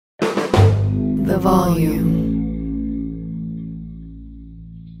the volume.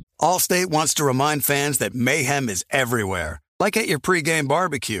 Allstate wants to remind fans that mayhem is everywhere, like at your pregame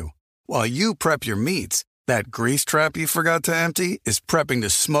barbecue. While you prep your meats, that grease trap you forgot to empty is prepping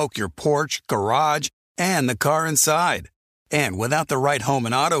to smoke your porch, garage, and the car inside. And without the right home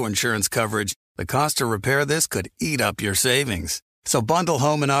and auto insurance coverage, the cost to repair this could eat up your savings. So bundle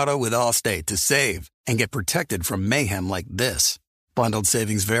home and auto with Allstate to save and get protected from mayhem like this. Bundled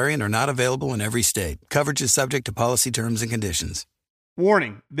savings vary and are not available in every state. Coverage is subject to policy terms and conditions.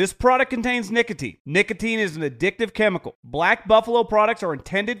 Warning, this product contains nicotine. Nicotine is an addictive chemical. Black Buffalo products are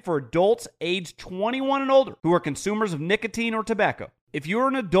intended for adults aged 21 and older who are consumers of nicotine or tobacco. If you're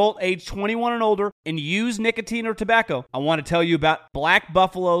an adult aged 21 and older and use nicotine or tobacco, I want to tell you about Black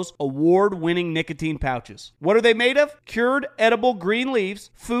Buffalo's award-winning nicotine pouches. What are they made of? Cured edible green leaves,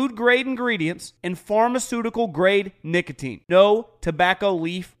 food-grade ingredients, and pharmaceutical-grade nicotine. No tobacco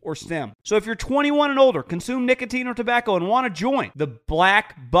leaf or stem. So if you're 21 and older, consume nicotine or tobacco, and want to join the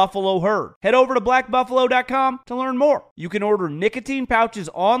Black Buffalo herd, head over to blackbuffalo.com to learn more. You can order nicotine pouches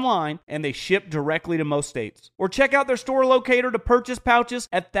online, and they ship directly to most states. Or check out their store locator to purchase pouches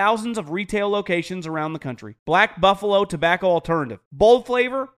at thousands of retail locations around the country. Black Buffalo Tobacco Alternative. Bold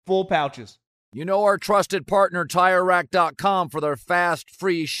flavor, full pouches. You know our trusted partner TireRack.com for their fast,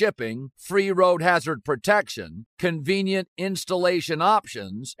 free shipping, free road hazard protection, convenient installation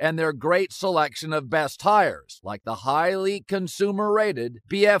options, and their great selection of best tires, like the highly consumer-rated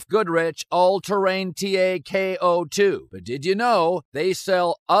BF Goodrich All-Terrain TAKO2. But did you know they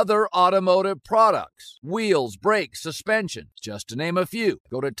sell other automotive products? Wheels, brakes, suspension, just to name a few.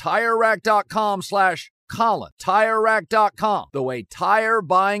 Go to TireRack.com/Colin. TireRack.com, the way tire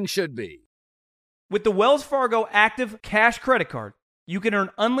buying should be. With the Wells Fargo Active Cash Credit Card, you can earn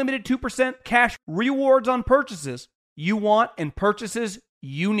unlimited 2% cash rewards on purchases you want and purchases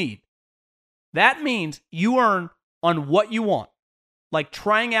you need. That means you earn on what you want, like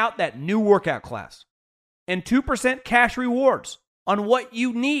trying out that new workout class, and 2% cash rewards on what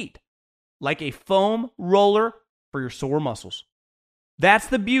you need, like a foam roller for your sore muscles. That's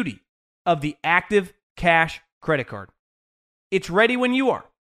the beauty of the Active Cash Credit Card. It's ready when you are,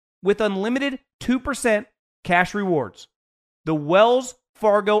 with unlimited 2% cash rewards. The Wells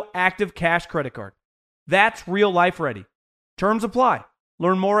Fargo Active Cash Credit Card. That's real life ready. Terms apply.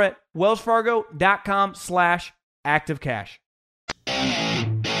 Learn more at wellsfargo.com/activecash.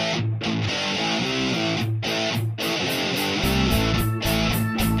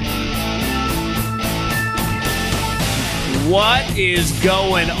 What is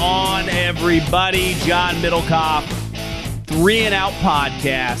going on, everybody? John Middlecoff, 3 and Out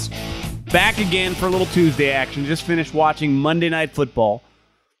podcast. Back again for a little Tuesday action. Just finished watching Monday Night Football.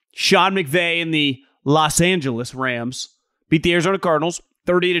 Sean McVay and the Los Angeles Rams beat the Arizona Cardinals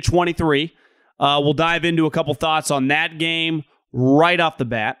 30-23. We'll dive into a couple thoughts on that game right off the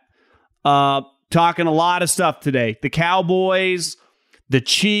bat. Talking a lot of stuff today. The Cowboys, the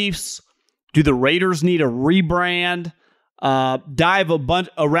Chiefs. Do the Raiders need a rebrand? Dive a bunch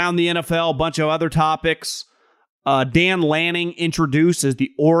around the NFL, a bunch of other topics. Dan Lanning introduced as the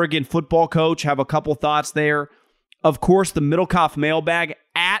Oregon football coach. Have a couple thoughts there. Of course, the Middlecoff mailbag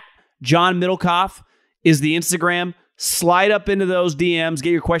at John Middlecoff is the Instagram. Slide up into those DMs. Get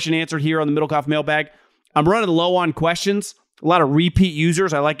your question answered here on the Middlecoff mailbag. I'm running low on questions. A lot of repeat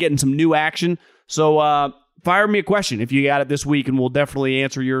users. I like getting some new action. So fire me a question if you got it this week, and we'll definitely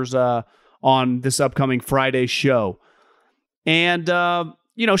answer yours on this upcoming Friday show. And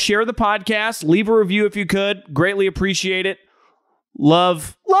share the podcast. Leave a review if you could. Greatly appreciate it.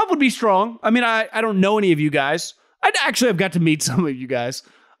 Love would be strong. I mean, I don't know any of you guys. I've got to meet some of you guys.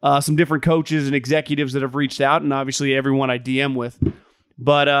 Some different coaches and executives that have reached out, and obviously everyone I DM with.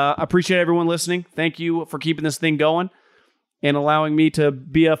 But I appreciate everyone listening. Thank you for keeping this thing going and allowing me to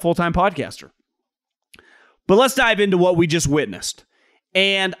be a full-time podcaster. But let's dive into what we just witnessed.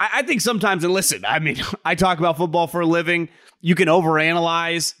 And I think sometimes, and listen, I mean, I talk about football for a living. You can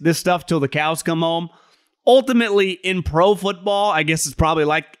overanalyze this stuff till the cows come home. Ultimately, in pro football, I guess it's probably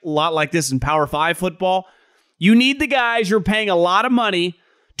a lot like this in Power 5 football. You need the guys you're paying a lot of money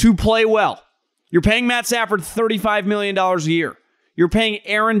to play well. You're paying Matt Stafford $35 million a year. You're paying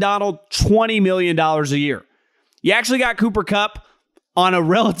Aaron Donald $20 million a year. You actually got Cooper Kupp on a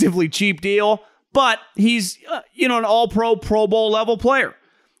relatively cheap deal, but he's an all-pro, Pro Bowl level player.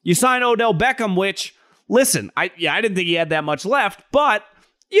 You sign Odell Beckham, which, listen, I didn't think he had that much left, but,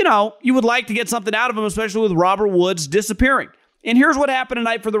 you would like to get something out of him, especially with Robert Woods disappearing. And here's what happened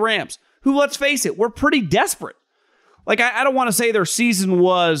tonight for the Rams, who, let's face it, were pretty desperate. Like, I don't want to say their season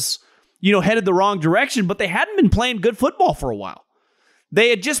was, headed the wrong direction, but they hadn't been playing good football for a while. They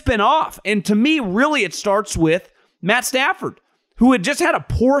had just been off. And to me, really, it starts with Matt Stafford, who had just had a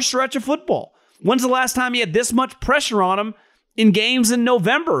poor stretch of football. When's the last time he had this much pressure on him in games in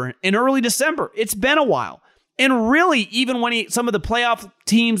November and early December? It's been a while. And really, even when some of the playoff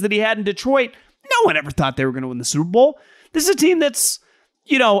teams that he had in Detroit, no one ever thought they were going to win the Super Bowl. This is a team that's,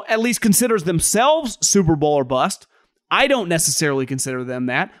 at least considers themselves Super Bowl or bust. I don't necessarily consider them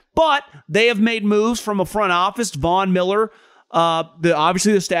that, but they have made moves from a front office, Von Miller,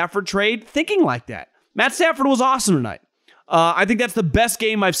 obviously the Stafford trade, thinking like that. Matt Stafford was awesome tonight. I think that's the best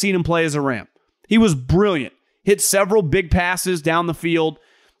game I've seen him play as a Ram. He was brilliant. Hit several big passes down the field.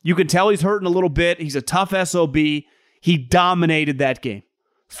 You can tell he's hurting a little bit. He's a tough SOB. He dominated that game.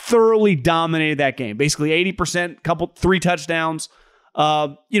 Thoroughly dominated that game. Basically 80%, 3 touchdowns.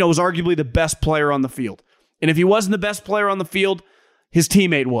 Was arguably the best player on the field. And if he wasn't the best player on the field, his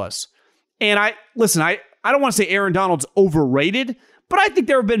teammate was. And I don't want to say Aaron Donald's overrated, but I think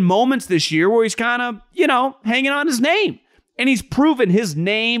there have been moments this year where he's kind of, hanging on his name. And he's proven his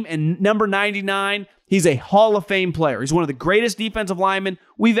name and number 99, he's a Hall of Fame player. He's one of the greatest defensive linemen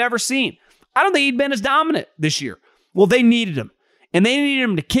we've ever seen. I don't think he'd been as dominant this year. Well, they needed him. And they needed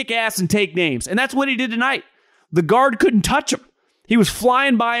him to kick ass and take names. And that's what he did tonight. The guard couldn't touch him. He was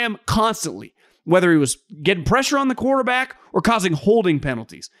flying by him constantly, whether he was getting pressure on the quarterback or causing holding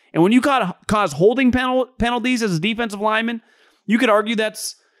penalties. And when you cause holding penalties as a defensive lineman, you could argue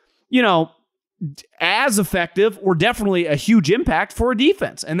that's, as effective or definitely a huge impact for a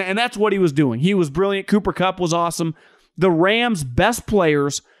defense. And that's what he was doing. He was brilliant. Cooper Kupp was awesome. The Rams' best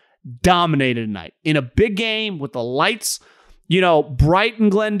players dominated tonight in a big game with the lights, bright in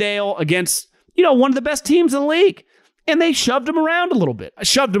Glendale against, one of the best teams in the league. And they shoved him around a little bit.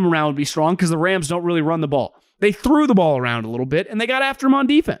 Shoved him around would be strong because the Rams don't really run the ball. They threw the ball around a little bit, and they got after him on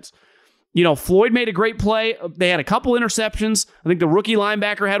defense. Floyd made a great play. They had a couple interceptions. I think the rookie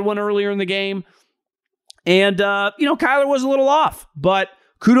linebacker had one earlier in the game. And, Kyler was a little off. But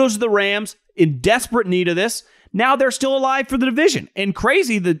kudos to the Rams in desperate need of this. Now they're still alive for the division. And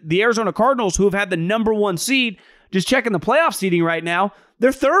crazy, the Arizona Cardinals, who have had the number 1 seed, just checking the playoff seeding right now,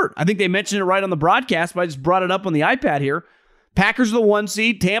 they're third. I think they mentioned it right on the broadcast, but I just brought it up on the iPad here. Packers are the 1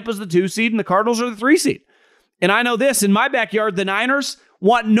 seed, Tampa's the 2 seed, and the Cardinals are the 3 seed. And I know this, in my backyard, the Niners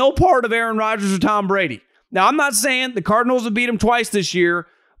want no part of Aaron Rodgers or Tom Brady. Now, I'm not saying the Cardinals have beat them twice this year,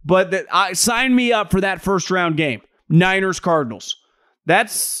 but sign me up for that first-round game. Niners-Cardinals.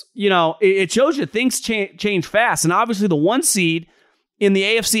 That's, it shows you things change fast. And obviously the 1 seed in the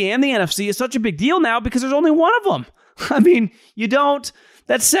AFC and the NFC is such a big deal now because there's only one of them. I mean,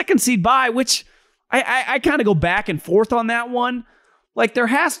 that 2nd seed bye, which I kind of go back and forth on that one. Like, there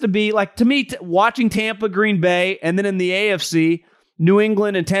has to be, to me, watching Tampa, Green Bay, and then in the AFC, New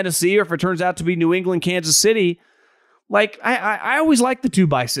England and Tennessee, or if it turns out to be New England, Kansas City, I always like the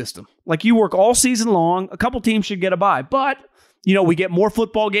 2-bye system. You work all season long. A couple teams should get a bye. But, we get more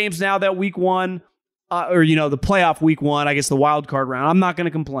football games now that week 1, the playoff week 1, I guess the wild card round. I'm not going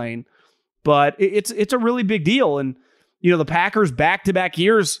to complain. But it's a really big deal. And, the Packers back-to-back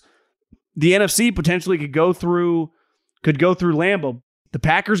years, the NFC potentially could go through Lambeau. The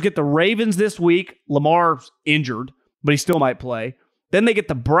Packers get the Ravens this week. Lamar's injured, but he still might play. Then they get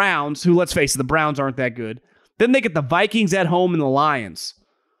the Browns, who, let's face it, the Browns aren't that good. Then they get the Vikings at home and the Lions.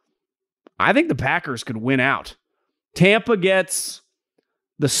 I think the Packers could win out. Tampa gets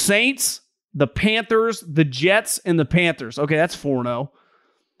the Saints, the Panthers, the Jets, and the Panthers. Okay, that's 4-0.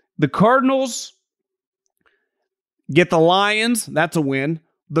 The Cardinals get the Lions. That's a win.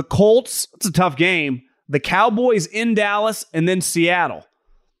 The Colts, it's a tough game. The Cowboys in Dallas, and then Seattle.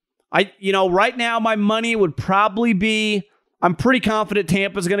 Right now my money would probably be, I'm pretty confident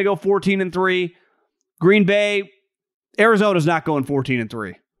Tampa's going to go 14-3. Green Bay, Arizona's not going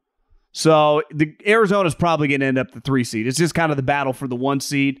 14-3. So Arizona's probably going to end up the 3 seed. It's just kind of the battle for the 1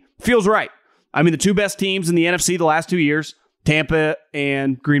 seed. Feels right. I mean, the 2 best teams in the NFC the last 2 years, Tampa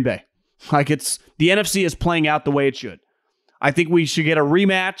and Green Bay. The NFC is playing out the way it should. I think we should get a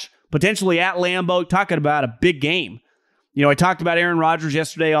rematch, potentially at Lambeau, talking about a big game. I talked about Aaron Rodgers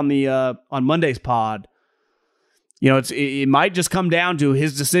yesterday on Monday's pod. It might just come down to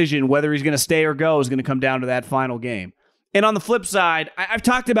his decision whether he's going to stay or go is going to come down to that final game. And on the flip side, I've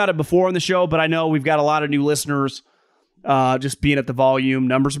talked about it before on the show, but I know we've got a lot of new listeners just being at the volume.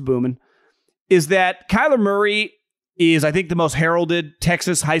 Numbers are booming. Is that Kyler Murray is, I think, the most heralded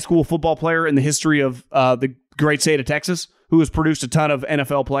Texas high school football player in the history of the great state of Texas, who has produced a ton of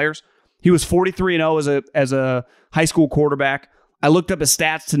NFL players. He was 43-0 as a high school quarterback. I looked up his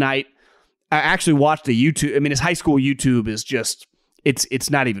stats tonight. I actually watched the YouTube. I mean, his high school YouTube is just, it's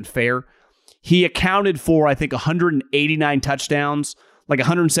not even fair. He accounted for, I think, 189 touchdowns, like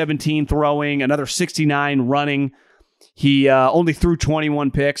 117 throwing, another 69 running. He only threw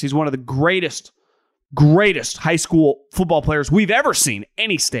 21 picks. He's one of the greatest high school football players we've ever seen,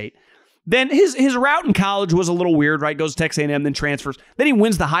 any state. Then his route in college was a little weird, right? Goes to Texas A&M, then transfers. Then he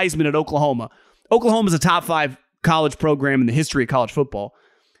wins the Heisman at Oklahoma. Oklahoma's a top 5 college program in the history of college football.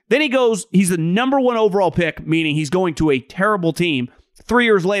 Then he's the number 1 overall pick, meaning he's going to a terrible team. 3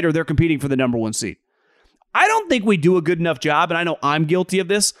 years later, they're competing for the number 1 seed. I don't think we do a good enough job, and I know I'm guilty of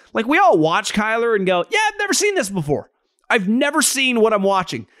this. Like, we all watch Kyler and go, yeah, I've never seen this before. I've never seen what I'm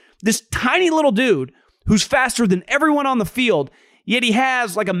watching. This tiny little dude who's faster than everyone on the field, yet he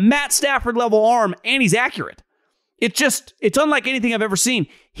has like a Matt Stafford level arm and he's accurate. It's unlike anything I've ever seen.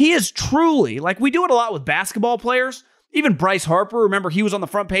 He is truly, like we do it a lot with basketball players. Even Bryce Harper, remember he was on the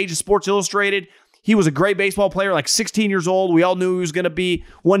front page of Sports Illustrated. He was a great baseball player, like 16 years old. We all knew he was going to be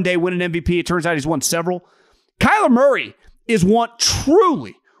one day win an MVP. It turns out he's won several. Kyler Murray is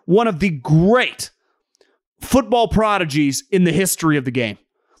truly one of the great football prodigies in the history of the game.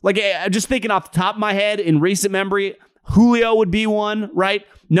 Like, just thinking off the top of my head, in recent memory, Julio would be one, right?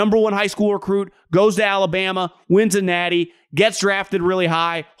 Number 1 high school recruit, goes to Alabama, wins a natty, gets drafted really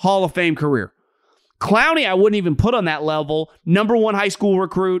high, Hall of Fame career. Clowney, I wouldn't even put on that level. Number 1 high school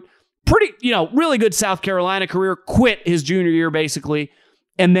recruit, really good South Carolina career, quit his junior year basically,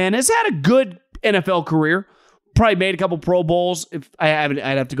 and then has had a good NFL career. Probably made a couple Pro Bowls. If I'd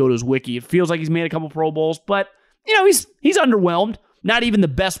have to go to his wiki. It feels like he's made a couple Pro Bowls, but he's underwhelmed. Not even the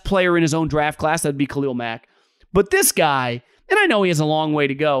best player in his own draft class. That'd be Khalil Mack. But this guy, and I know he has a long way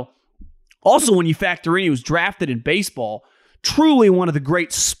to go. Also, when you factor in he was drafted in baseball, truly one of the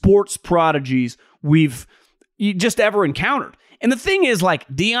great sports prodigies we've just ever encountered. And the thing is, like,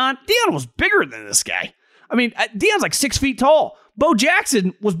 Deion was bigger than this guy. I mean, Deion's like 6 feet tall. Bo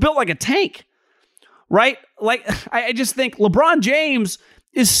Jackson was built like a tank, right? Like, I just think LeBron James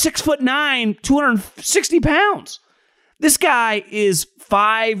is 6'9", 260 pounds. This guy is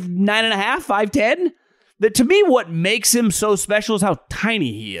 5'9.5", 5'10". That, to me, what makes him so special is how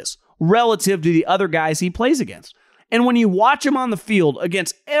tiny he is relative to the other guys he plays against. And when you watch him on the field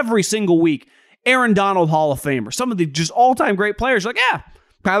against every single week, Aaron Donald, Hall of Famer, some of the just all-time great players, like, yeah,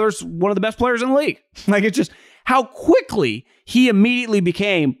 Kyler's one of the best players in the league. Like, it's just how quickly he immediately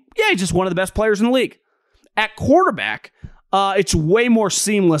became, he's just one of the best players in the league. At quarterback, it's way more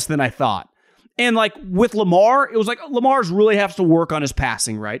seamless than I thought. And like with Lamar, it was like Lamar's really has to work on his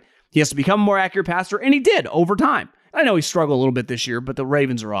passing, right? He has to become a more accurate passer, and he did over time. I know he struggled a little bit this year, but the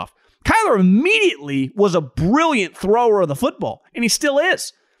Ravens are off. Kyler immediately was a brilliant thrower of the football, and he still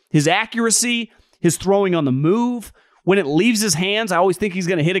is. His accuracy, his throwing on the move, when it leaves his hands, I always think he's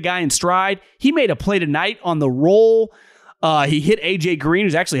going to hit a guy in stride. He made a play tonight on the roll. He hit A.J. Green,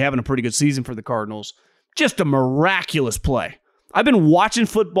 who's actually having a pretty good season for the Cardinals. Just a miraculous play. I've been watching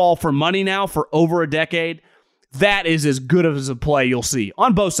football for money now for over a decade. That is as good as a play you'll see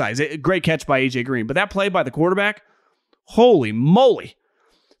on both sides. Great catch by A.J. Green. But that play by the quarterback, holy moly.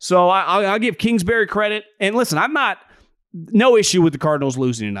 So I'll give Kingsbury credit. And listen, no issue with the Cardinals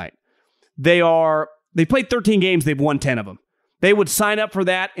losing tonight. They played 13 games. They've won 10 of them. They would sign up for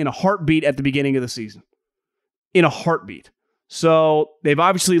that in a heartbeat at the beginning of the season. In a heartbeat. So they've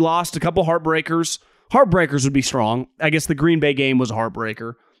obviously lost a couple heartbreakers. Heartbreakers would be strong. I guess the Green Bay game was a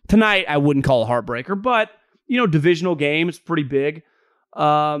heartbreaker. Tonight, I wouldn't call a heartbreaker, but, divisional game, it's pretty big.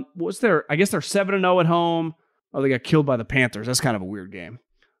 I guess they're 7-0 at home. Oh, they got killed by the Panthers. That's kind of a weird game.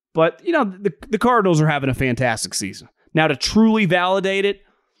 But, the Cardinals are having a fantastic season. Now, to truly validate it,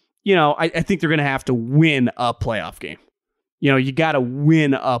 I think they're going to have to win a playoff game. You got to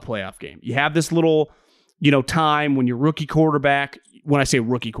win a playoff game. You have this little, time when your rookie quarterback, when I say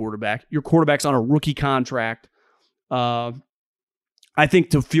rookie quarterback, your quarterback's on a rookie contract. I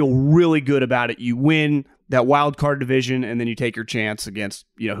think to feel really good about it, you win that wild card division, and then you take your chance against,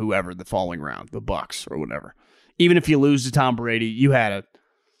 whoever the following round, the Bucks or whatever. Even if you lose to Tom Brady, you had a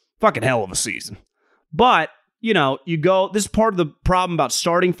fucking hell of a season. But, you go, this is part of the problem about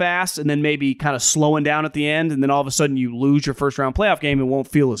starting fast and then maybe kind of slowing down at the end, and then all of a sudden you lose your first round playoff game and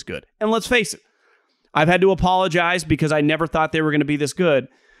won't feel as good. And let's face it, I've had to apologize because I never thought they were going to be this good.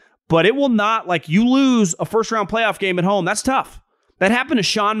 But it will not, like, you lose a first-round playoff game at home. That's tough. That happened to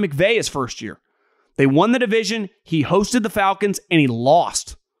Sean McVay his first year. They won the division, he hosted the Falcons, and he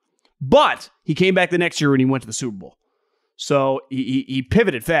lost. But he came back the next year and he went to the Super Bowl. So he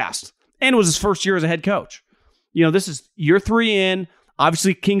pivoted fast. And it was his first year as a head coach. This is year 3 in.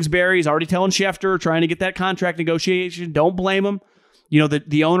 Obviously, Kingsbury is already telling Schefter, trying to get that contract negotiation. Don't blame him.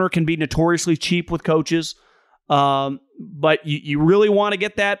 The owner can be notoriously cheap with coaches, but you really want to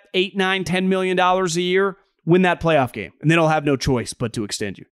get that $8, $9, $10 million a year. win that playoff game, and then I'll have no choice but to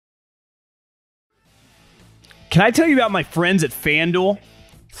extend you. Can I tell you about my friends at FanDuel?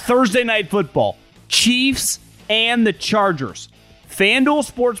 Thursday Night Football, Chiefs and the Chargers. FanDuel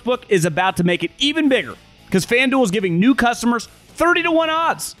Sportsbook is about to make it even bigger because FanDuel is giving new customers 30-1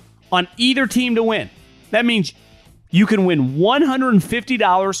 odds on either team to win. That means you can win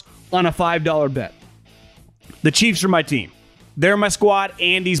 $150 on a $5 bet. The Chiefs are my team. They're my squad.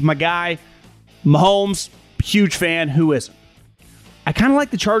 Andy's my guy. Mahomes, huge fan. Who isn't? I kind of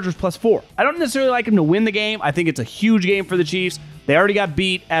like the Chargers +4. I don't necessarily like them to win the game. I think it's a huge game for the Chiefs. They already got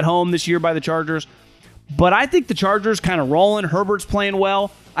beat at home this year by the Chargers. But I think the Chargers kind of rolling. Herbert's playing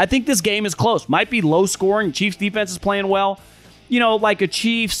well. I think this game is close. Might be low scoring. Chiefs defense is playing well. You know, like a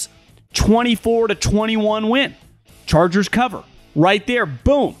Chiefs 24-21 win. Chargers cover. Right there.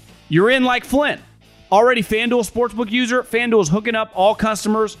 Boom. You're in like Flint. Already FanDuel Sportsbook user. FanDuel is hooking up all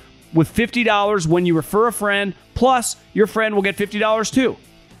customers with $50 when you refer a friend. Plus, your friend will get $50 too.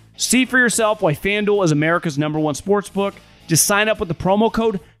 See for yourself why FanDuel is America's #1 sportsbook. Just sign up with the promo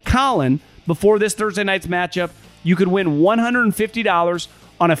code Colin before this Thursday night's matchup. You could win $150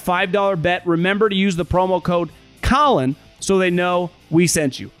 on a $5 bet. Remember to use the promo code Colin so they know we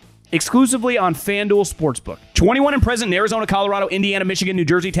sent you. Exclusively on FanDuel Sportsbook. 21 and present in Arizona, Colorado, Indiana, Michigan, New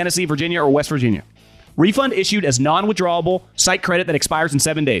Jersey, Tennessee, Virginia, or West Virginia. Refund issued as non-withdrawable site credit that expires in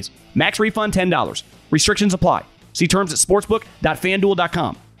 7 days. Max refund $10. Restrictions apply. See terms at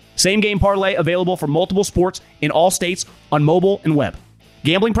sportsbook.fanduel.com. Same game parlay available for multiple sports in all states on mobile and web.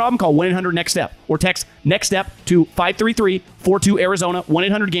 Gambling problem? Call 1-800-NEXT-STEP or text NEXT-STEP to 533-42-ARIZONA,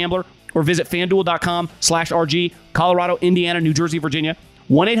 1-800-GAMBLER, or visit fanduel.com/RG, Colorado, Indiana, New Jersey, Virginia,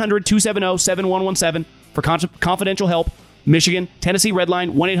 1-800-270-7117 for confidential help. Michigan, Tennessee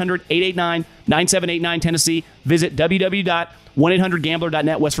Redline, 1-800-889-9789 Tennessee. Visit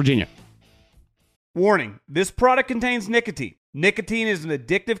www.1800gambler.net West Virginia. Warning, this product contains nicotine. Nicotine is an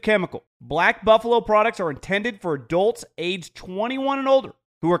addictive chemical. Black Buffalo products are intended for adults aged 21 and older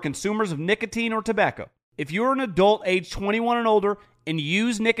who are consumers of nicotine or tobacco. If you're an adult aged 21 and older and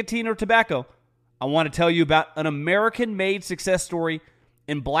use nicotine or tobacco, I want to tell you about an American-made success story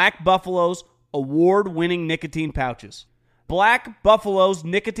in Black Buffalo's award-winning nicotine pouches. Black Buffalo's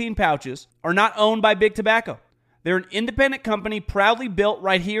nicotine pouches are not owned by Big Tobacco. They're an independent company proudly built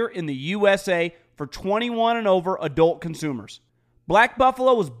right here in the USA for 21 and over adult consumers. Black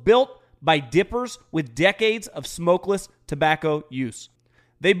Buffalo was built by dippers with decades of smokeless tobacco use.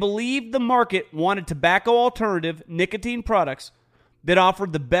 They believed the market wanted tobacco alternative nicotine products that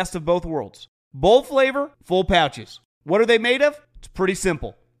offered the best of both worlds. Bold flavor, full pouches. What are they made of? It's pretty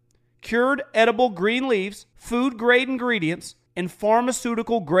simple. Cured edible green leaves, food-grade ingredients, and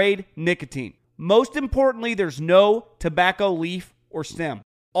pharmaceutical-grade nicotine. Most importantly, there's no tobacco leaf or stem.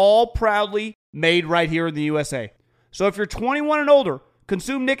 All proudly made right here in the USA. So if you're 21 and older,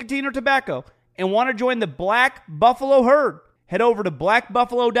 consume nicotine or tobacco, and want to join the Black Buffalo herd, head over to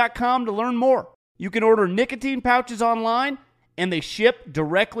blackbuffalo.com to learn more. You can order nicotine pouches online, and they ship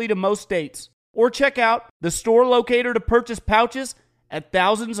directly to most states. Or check out the store locator to purchase pouches at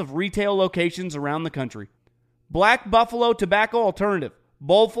thousands of retail locations around the country. Black Buffalo Tobacco Alternative.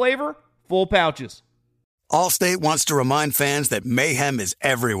 Bold flavor, full pouches. Allstate wants to remind fans that mayhem is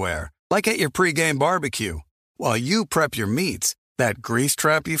everywhere, like at your pregame barbecue. While you prep your meats, that grease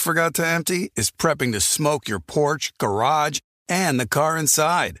trap you forgot to empty is prepping to smoke your porch, garage, and the car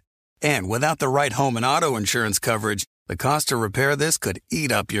inside. And without the right home and auto insurance coverage, the cost to repair this could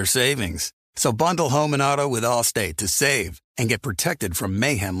eat up your savings. So bundle home and auto with Allstate to save and get protected from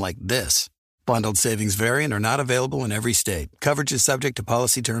mayhem like this. Bundled savings vary and are not available in every state. Coverage is subject to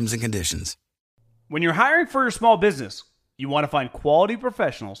policy terms and conditions. When you're hiring for your small business, you want to find quality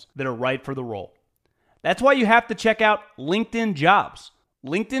professionals that are right for the role. That's why you have to check out LinkedIn Jobs.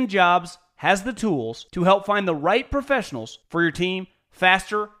 LinkedIn Jobs has the tools to help find the right professionals for your team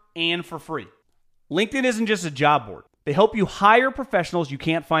faster and for free. LinkedIn isn't just a job board. They help you hire professionals you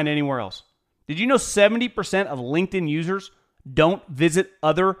can't find anywhere else. Did you know 70% of LinkedIn users don't visit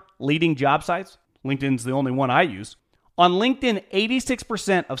other leading job sites? LinkedIn's the only one I use. On LinkedIn,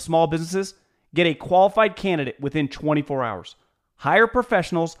 86% of small businesses get a qualified candidate within 24 hours. Hire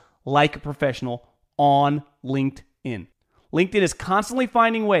professionals like a professional on LinkedIn. LinkedIn is constantly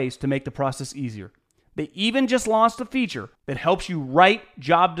finding ways to make the process easier. They even just launched a feature that helps you write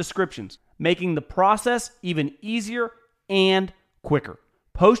job descriptions, making the process even easier and quicker.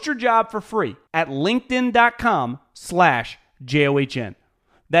 Post your job for free at linkedin.com/JOHN.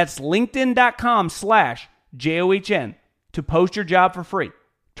 That's linkedin.com/JOHN to post your job for free.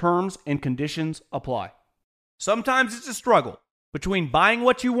 Terms and conditions apply. Sometimes it's a struggle between buying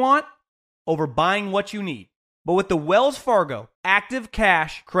what you want over buying what you need. But with the Wells Fargo Active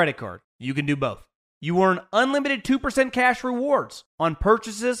Cash credit card, you can do both. You earn unlimited 2% cash rewards on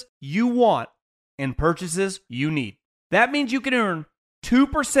purchases you want and purchases you need. That means you can earn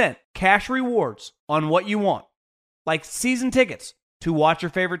 2% cash rewards on what you want, like season tickets to watch your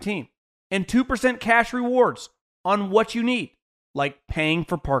favorite team, and 2% cash rewards on what you need, like paying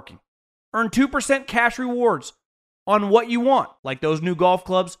for parking. Earn 2% cash rewards on what you want, like those new golf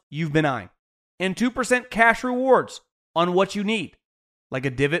clubs you've been eyeing, and 2% cash rewards on what you need, like a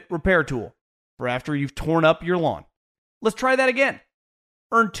divot repair tool for after you've torn up your lawn. Let's try that again.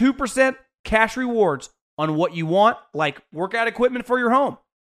 Earn 2% cash rewards on what you want, like workout equipment for your home,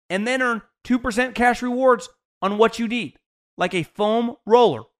 and then earn 2% cash rewards on what you need, like a foam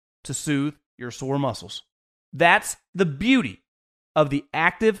roller to soothe your sore muscles. That's the beauty of the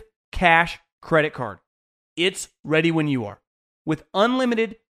Active Cash credit card. It's ready when you are. With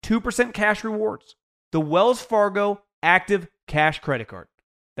unlimited 2% cash rewards, the Wells Fargo Active Cash credit card.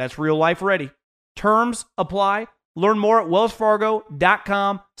 That's real life ready. Terms apply. Learn more at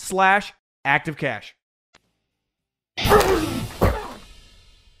wellsfargo.com/activecash. Let's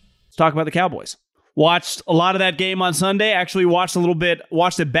talk about the Cowboys. Watched a lot of that game on Sunday. Actually watched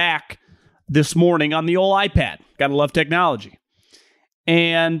it back this morning on the old iPad. Gotta love technology.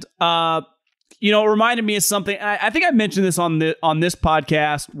 And, it reminded me of something. I think I mentioned this on this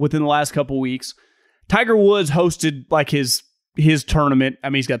podcast within the last couple weeks. Tiger Woods hosted like his tournament. I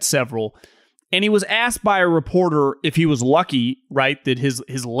mean, he's got several. And he was asked by a reporter if he was lucky, right, that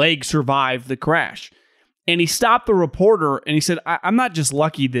his leg survived the crash. And he stopped the reporter and he said, I'm not just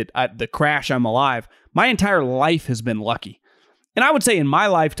lucky that the crash I'm alive. My entire life has been lucky. And I would say in my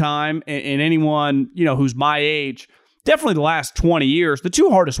lifetime, and anyone, who's my age, definitely the last 20 years, the two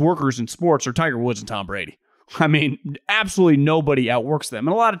hardest workers in sports are Tiger Woods and Tom Brady. I mean, absolutely nobody outworks them.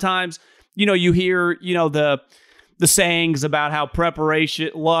 And a lot of times, you hear, the sayings about how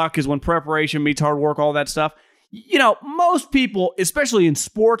luck is when preparation meets hard work, all that stuff. Most people, especially in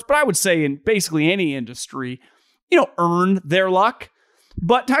sports, but I would say in basically any industry, earn their luck.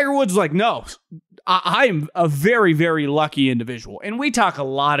 But Tiger Woods is like, no, I am a very, very lucky individual. And we talk a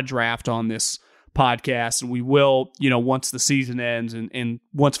lot of draft on this podcast, and we will, once the season ends and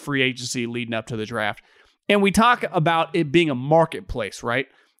once free agency leading up to the draft. And we talk about it being a marketplace, right?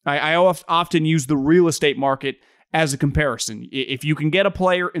 I often use the real estate market as a comparison. If you can get a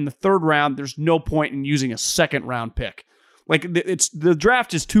player in the third round, there's no point in using a second round pick. Like the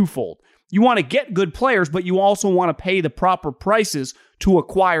draft is twofold. You want to get good players, but you also want to pay the proper prices to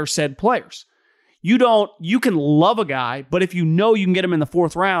acquire said players. You can love a guy, but if you know you can get him in the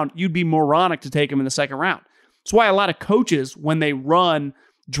fourth round, you'd be moronic to take him in the second round. That's why a lot of coaches, when they run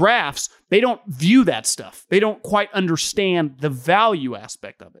drafts, they don't view that stuff. They don't quite understand the value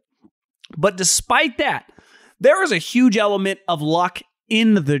aspect of it. But despite that, there is a huge element of luck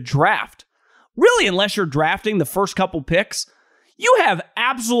in the draft. Really, unless you're drafting the first couple picks, you have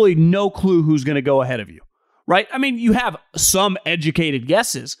absolutely no clue who's going to go ahead of you, right? I mean, you have some educated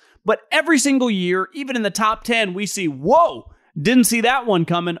guesses, but every single year, even in the top 10, we see, whoa, didn't see that one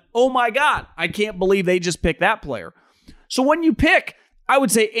coming. Oh my God, I can't believe they just picked that player. So when you pick, I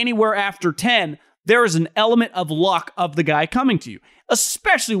would say anywhere after 10, there is an element of luck of the guy coming to you,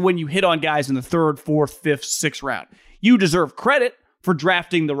 especially when you hit on guys in the third, fourth, fifth, sixth round. You deserve credit for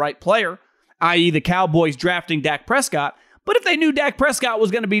drafting the right player, i.e. the Cowboys drafting Dak Prescott. But if they knew Dak Prescott was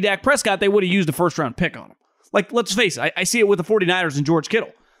going to be Dak Prescott, they would have used a first-round pick on him. Like, let's face it, I see it with the 49ers and George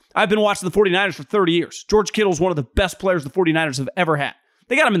Kittle. I've been watching the 49ers for 30 years. George Kittle is one of the best players the 49ers have ever had.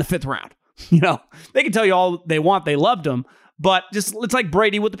 They got him in the fifth round. They can tell you all they want. They loved him. But just it's like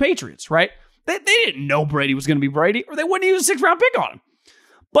Brady with the Patriots, right? They didn't know Brady was going to be Brady, or they wouldn't use a sixth-round pick on him.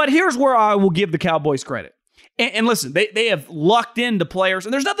 But here's where I will give the Cowboys credit. And listen, they have lucked into players,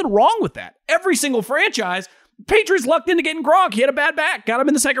 and there's nothing wrong with that. Every single franchise, Patriots lucked into getting Gronk. He had a bad back, got him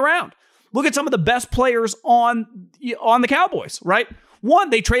in the second round. Look at some of the best players on the Cowboys, right?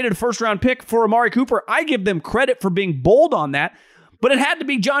 One, they traded a first-round pick for Amari Cooper. I give them credit for being bold on that, but it had to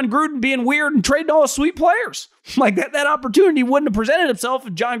be John Gruden being weird and trading all his sweet players. Like that opportunity wouldn't have presented itself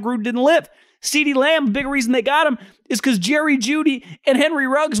if John Gruden didn't live. CeeDee Lamb, the big reason they got him is because Jerry Jeudy and Henry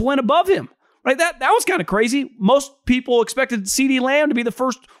Ruggs went above him. Right? That was kind of crazy. Most people expected CeeDee Lamb to be the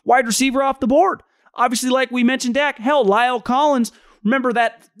first wide receiver off the board. Obviously, like we mentioned, Dak, hell, Lyle Collins, remember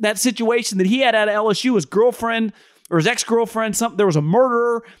that situation that he had out of LSU, his girlfriend or his ex-girlfriend, there was a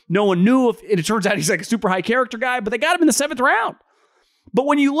murderer. No one knew if it turns out he's like a super high character guy, but they got him in the 7th round. But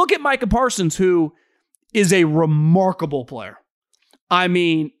when you look at Micah Parsons, who is a remarkable player, I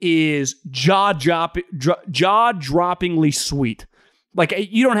mean, is jaw-droppingly sweet. Like,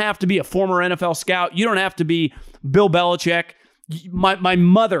 you don't have to be a former NFL scout. You don't have to be Bill Belichick. My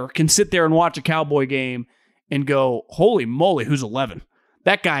mother can sit there and watch a Cowboy game and go, holy moly, who's 11?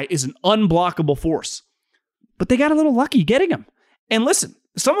 That guy is an unblockable force. But they got a little lucky getting him. And listen,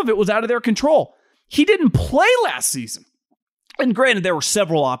 some of it was out of their control. He didn't play last season. And granted, there were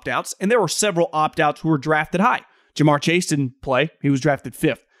several opt-outs, and there were several opt-outs who were drafted high. Jamar Chase didn't play. He was drafted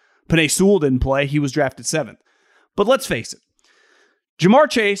 5th. Penei Sewell didn't play. He was drafted 7th. But let's face it. Jamar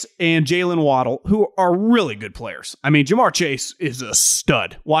Chase and Jalen Waddle, who are really good players. I mean, Jamar Chase is a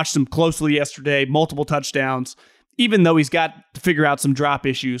stud. Watched him closely yesterday, multiple touchdowns, even though he's got to figure out some drop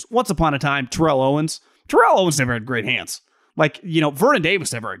issues. Once upon a time, Terrell Owens never had great hands. Vernon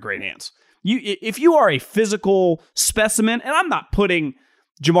Davis never had great hands. If you are a physical specimen, and I'm not putting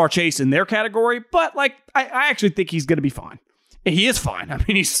Jamar Chase in their category, but I actually think he's going to be fine. He is fine. I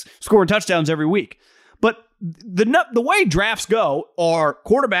mean, he's scoring touchdowns every week. But the way drafts go are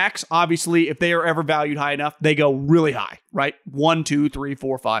quarterbacks, obviously, if they are ever valued high enough, they go really high, right? 1, 2, 3,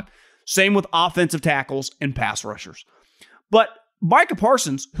 4, 5. Same with offensive tackles and pass rushers. But Micah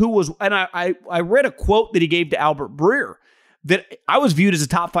Parsons, who was, and I read a quote that he gave to Albert Breer, that I was viewed as a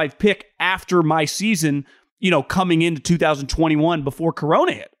top 5 pick after my season, coming into 2021 before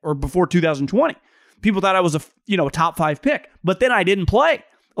Corona hit, or before 2020. People thought I was a top 5 pick, but then I didn't play.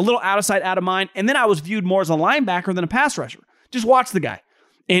 A little out of sight, out of mind. And then I was viewed more as a linebacker than a pass rusher. Just watch the guy.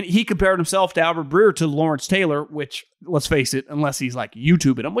 And he compared himself to Albert Breer to Lawrence Taylor, which, let's face it, unless he's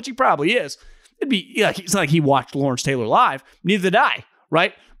YouTubing him, which he probably is, it's like he watched Lawrence Taylor live. Neither did I,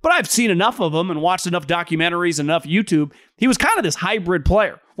 right? But I've seen enough of him and watched enough documentaries, enough YouTube. He was kind of this hybrid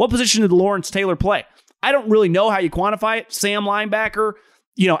player. What position did Lawrence Taylor play? I don't really know how you quantify it. Sam linebacker,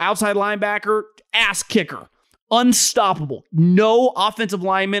 outside linebacker, ass kicker. Unstoppable. No offensive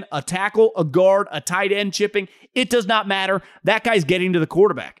lineman, a tackle, a guard, a tight end chipping. It does not matter. That guy's getting to the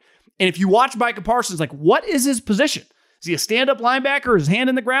quarterback. And if you watch Micah Parsons, what is his position? Is he a stand-up linebacker? His hand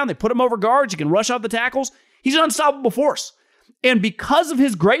in the ground? They put him over guards. He can rush off the tackles. He's an unstoppable force. And because of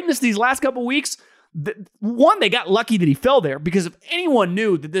his greatness these last couple weeks, they got lucky that he fell there, because if anyone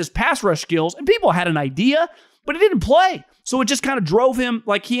knew that this pass rush skills, and people had an idea, but he didn't play. So it just kind of drove him,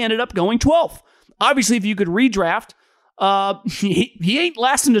 he ended up going 12th. Obviously, if you could redraft, he ain't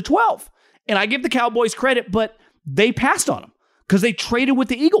lasting to 12. And I give the Cowboys credit, but they passed on him because they traded with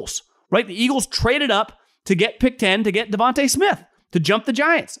the Eagles, right? The Eagles traded up to get pick 10 to get Devontae Smith to jump the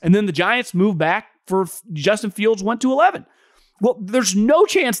Giants. And then the Giants moved back for Justin Fields went to 11. Well, there's no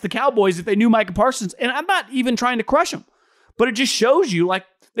chance the Cowboys, if they knew Micah Parsons, and I'm not even trying to crush him, but it just shows you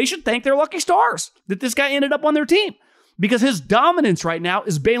they should thank their lucky stars that this guy ended up on their team. Because his dominance right now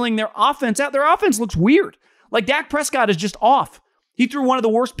is bailing their offense out. Their offense looks weird. Dak Prescott is just off. He threw one of the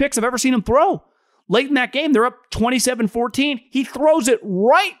worst picks I've ever seen him throw. Late in that game, they're up 27-14. He throws it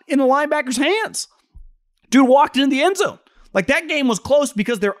right in the linebacker's hands. Dude walked into the end zone. That game was close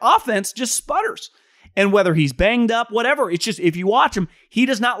because their offense just sputters. And whether he's banged up, whatever, it's just, if you watch him, he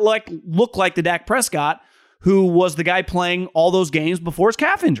does not look like the Dak Prescott who was the guy playing all those games before his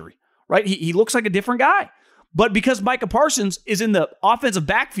calf injury, right? He looks like a different guy. But because Micah Parsons is in the offensive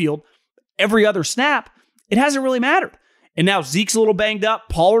backfield every other snap, it hasn't really mattered. And now Zeke's a little banged up.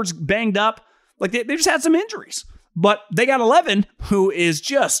 Pollard's banged up. They just had some injuries. But they got 11, who is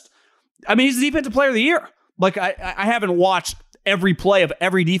just, he's the defensive player of the year. I haven't watched every play of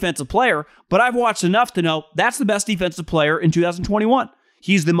every defensive player, but I've watched enough to know that's the best defensive player in 2021.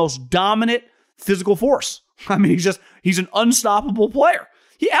 He's the most dominant physical force. He's an unstoppable player.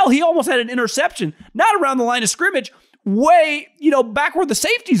 He almost had an interception, not around the line of scrimmage, way, back where the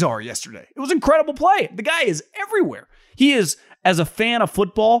safeties are yesterday. It was an incredible play. The guy is everywhere. He is, as a fan of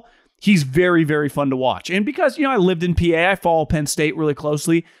football, he's very, very fun to watch. And because, I lived in PA, I follow Penn State really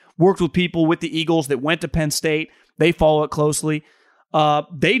closely, worked with people with the Eagles that went to Penn State. They follow it closely.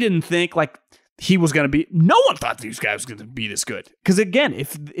 They didn't think he was going to be, no one thought these guys were going to be this good. Because again,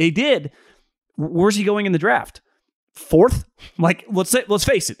 if they did, where's he going in the draft? 4th? Let's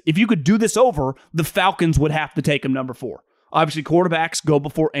face it. If you could do this over, the Falcons would have to take him number 4. Obviously, quarterbacks go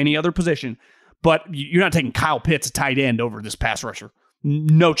before any other position, but you're not taking Kyle Pitts, a tight end, over this pass rusher.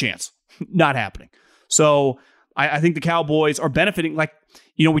 No chance. Not happening. So I think the Cowboys are benefiting.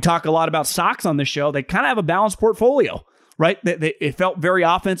 We talk a lot about stocks on this show. They kind of have a balanced portfolio, right? It felt very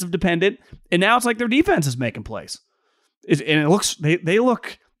offensive dependent, and now it's their defense is making plays. It looks they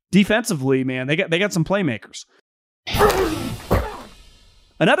look defensively, man. They got some playmakers.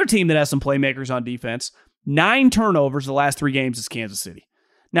 Another team that has some playmakers on defense, 9 turnovers the last 3 games is Kansas City.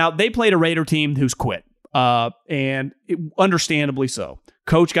 Now, they played a Raider team who's quit, and understandably so.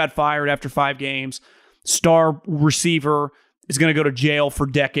 Coach got fired after 5 games. Star receiver is going to go to jail for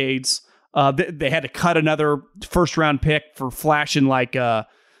decades. They had to cut another first-round pick for flashing like,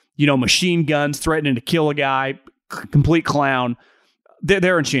 machine guns, threatening to kill a guy, complete clown.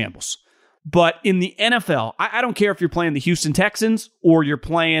 They're in shambles. But in the NFL, I don't care if you're playing the Houston Texans or you're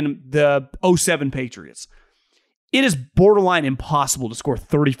playing the 2007 Patriots. It is borderline impossible to score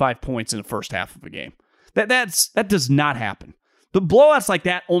 35 points in the first half of a game. That does not happen. The blowouts like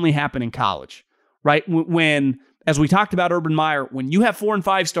that only happen in college, right? When, as we talked about Urban Meyer, when you have 4 and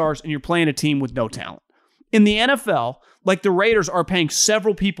 5 stars and you're playing a team with no talent. In the NFL, like the Raiders are paying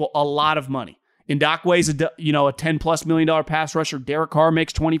several people a lot of money. Ndakwe's a $10+ million pass rusher. Derek Carr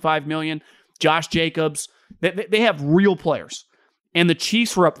makes $25 million. Josh Jacobs. They have real players. And the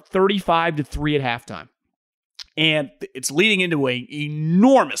Chiefs were up 35-3 at halftime. And it's leading into an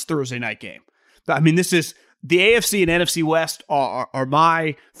enormous Thursday night game. I mean, this is the AFC and NFC West are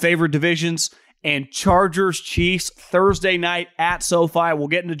my favorite divisions. And Chargers, Chiefs, Thursday night at SoFi. We'll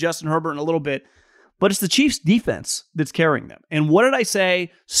get into Justin Herbert in a little bit. But it's the Chiefs' defense that's carrying them. And what did I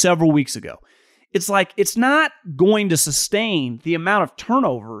say several weeks ago? It's like it's not going to sustain the amount of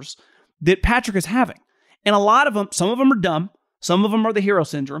turnovers that Patrick is having. And a lot of them, some of them are dumb. Some of them are the hero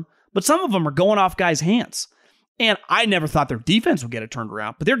syndrome. But some of them are going off guys' hands. And I never thought their defense would get it turned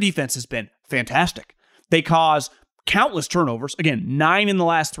around. But their defense has been fantastic. They cause countless turnovers. Again, 9 in the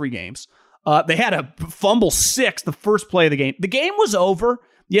last 3 games. They had a fumble 6 the first play of the game. The game was over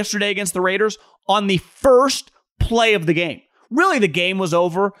yesterday against the Raiders on the first play of the game. Really, the game was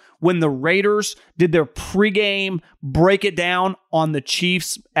over when the Raiders did their pregame break it down on the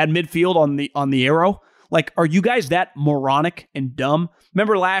Chiefs at midfield on the arrow. Like, are you guys that moronic and dumb?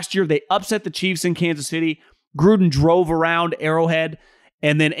 Remember last year, they upset the Chiefs in Kansas City. Gruden drove around Arrowhead,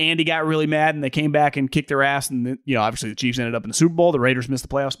 and then Andy got really mad, and they came back and kicked their ass. And, obviously the Chiefs ended up in the Super Bowl. The Raiders missed the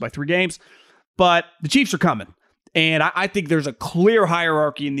playoffs by 3 games. But the Chiefs are coming. And I think there's a clear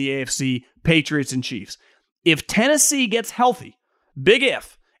hierarchy in the AFC, Patriots and Chiefs. If Tennessee gets healthy, big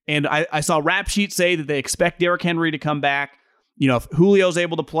if, and I saw Rap Sheet say that they expect Derrick Henry to come back, if Julio's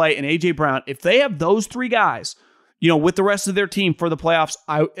able to play and A.J. Brown, if they have those 3 guys, with the rest of their team for the playoffs,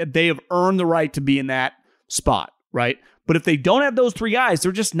 they have earned the right to be in that spot, right? But if they don't have those 3 guys,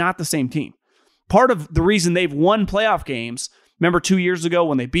 they're just not the same team. Part of the reason they've won playoff games, remember 2 years ago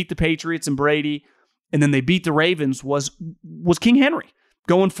when they beat the Patriots and Brady, and then they beat the Ravens, was King Henry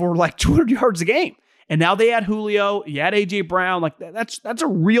going for like 200 yards a game. And now they had Julio, you had A.J. Brown. Like, that's a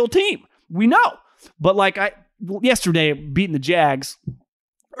real team. We know. But like yesterday, beating the Jags,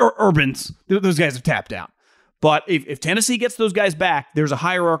 Urbans, those guys have tapped out. But if Tennessee gets those guys back, there's a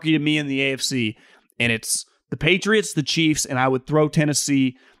hierarchy to me in the AFC, and it's the Patriots, the Chiefs, and I would throw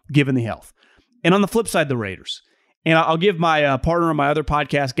Tennessee given the health. And on the flip side, the Raiders. And I'll give my partner on my other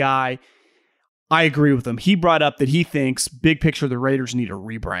podcast guy, I agree with him. He brought up that he thinks, big picture, the Raiders need a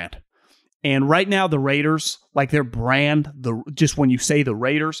rebrand. And right now, the Raiders, like their brand, just when you say the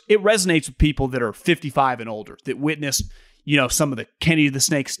Raiders, it resonates with people that are 55 and older, that witnessed, some of the Kenny the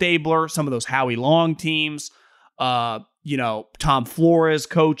Snake Stabler, some of those Howie Long teams, Tom Flores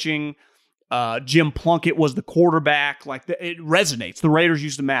coaching, Jim Plunkett was the quarterback. Like, it resonates. The Raiders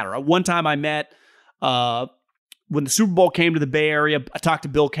used to matter. One time I met, when the Super Bowl came to the Bay Area, I talked to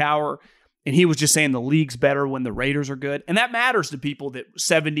Bill Cowher, and he was just saying the league's better when the Raiders are good. And that matters to people that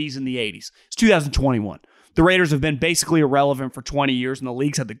 70s and the 80s. It's 2021. The Raiders have been basically irrelevant for 20 years, and the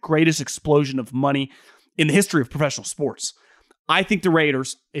league's had the greatest explosion of money in the history of professional sports. I think the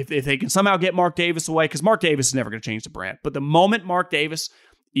Raiders, if they can somehow get Mark Davis away, because Mark Davis is never going to change the brand, but the moment Mark Davis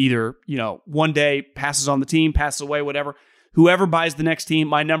either, one day passes on the team, passes away, whatever, whoever buys the next team,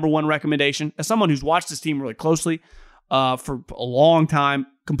 my number one recommendation, as someone who's watched this team really closely for a long time,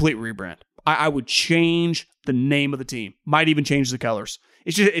 complete rebrand. I would change the name of the team. Might even change the colors.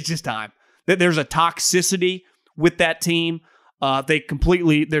 It's just time. There's a toxicity with that team.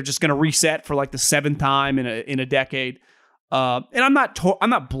 They're just going to reset for like the 7th time in a decade. And I'm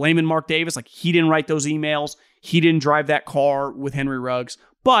not blaming Mark Davis. Like, he didn't write those emails. He didn't drive that car with Henry Ruggs.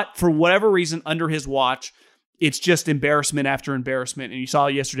 But for whatever reason, under his watch, it's just embarrassment after embarrassment. And you saw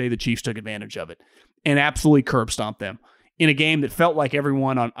yesterday the Chiefs took advantage of it and absolutely curb stomped them in a game that felt like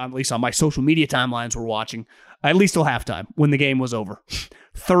everyone, at least on my social media timelines, were watching, at least till halftime when the game was over.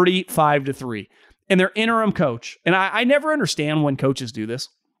 35-3. And their interim coach, and I never understand when coaches do this.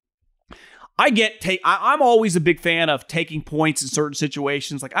 I'm always a big fan of taking points in certain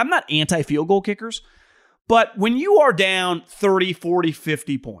situations. Like, I'm not anti-field goal kickers, but when you are down 30, 40,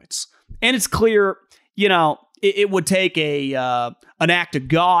 50 points, and it's clear, it would take an act of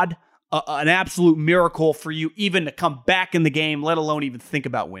God, an absolute miracle for you even to come back in the game, let alone even think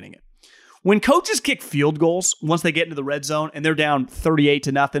about winning it. When coaches kick field goals once they get into the red zone and they're down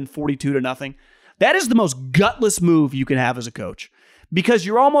 38-0, 42-0, that is the most gutless move you can have as a coach. Because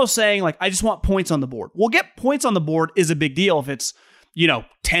you're almost saying, like, I just want points on the board. Well, get points on the board is a big deal if it's,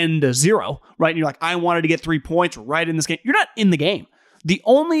 10-0, right? And you're like, I wanted to get 3 points right in this game. You're not in the game. The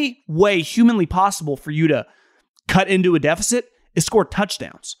only way humanly possible for you to cut into a deficit is score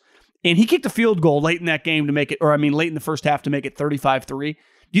touchdowns. And he kicked a field goal late in that game to make it, late in the first half to make it 35-3.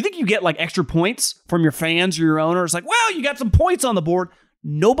 Do you think you get like extra points from your fans or your owners? Like, well, you got some points on the board.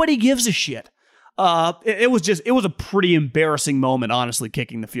 Nobody gives a shit. It was a pretty embarrassing moment, honestly,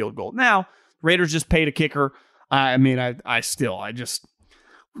 kicking the field goal. Now, Raiders just paid a kicker. The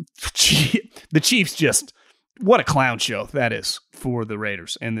Chiefs just, what a clown show that is for the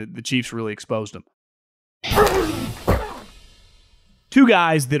Raiders. And the Chiefs really exposed them. Two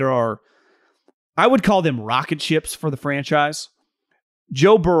guys that are, I would call them rocket ships for the franchise.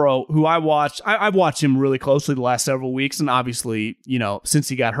 Joe Burrow, who I've watched him really closely the last several weeks. And obviously, since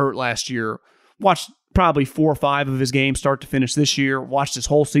he got hurt last year, watched probably 4 or 5 of his games start to finish this year, watched his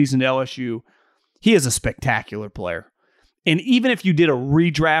whole season at LSU. He is a spectacular player. And even if you did a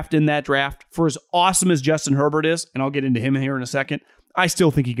redraft in that draft, for as awesome as Justin Herbert is, and I'll get into him here in a second, I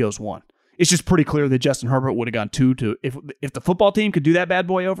still think he goes 1. It's just pretty clear that Justin Herbert would have gone 2 if the football team could do that bad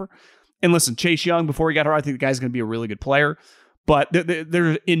boy over. And listen, Chase Young, before he got hurt, I think the guy's going to be a really good player. But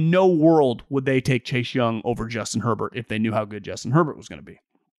there, in no world would they take Chase Young over Justin Herbert if they knew how good Justin Herbert was going to be.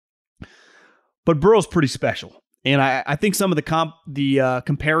 But Burrow's pretty special. And I think some of the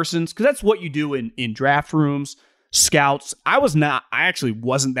comparisons, because that's what you do in draft rooms, scouts. I actually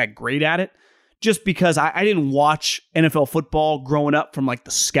wasn't that great at it, just because I didn't watch NFL football growing up from like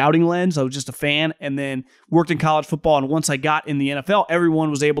the scouting lens. I was just a fan, and then worked in college football. And once I got in the NFL,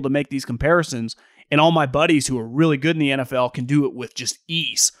 everyone was able to make these comparisons. And all my buddies who are really good in the NFL can do it with just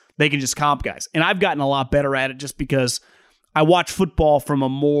ease. They can just comp guys. And I've gotten a lot better at it just because I watch football from a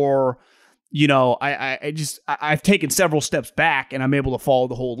more, I've taken several steps back and I'm able to follow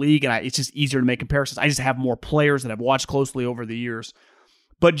the whole league. And it's just easier to make comparisons. I just have more players that I've watched closely over the years.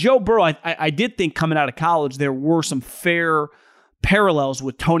 But Joe Burrow, I did think coming out of college, there were some fair parallels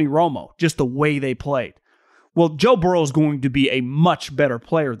with Tony Romo, just the way they played. Well, Joe Burrow is going to be a much better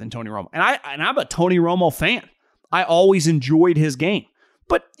player than Tony Romo. And I'm a Tony Romo fan. I always enjoyed his game.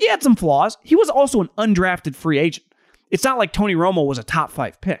 But he had some flaws. He was also an undrafted free agent. It's not like Tony Romo was a top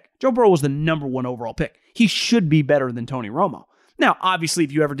 5 pick. Joe Burrow was the number 1 overall pick. He should be better than Tony Romo. Now, obviously,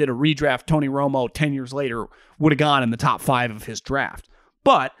 if you ever did a redraft, Tony Romo 10 years later would have gone in the top 5 of his draft.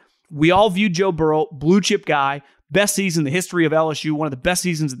 But we all viewed Joe Burrow, blue chip guy, best season in the history of LSU, one of the best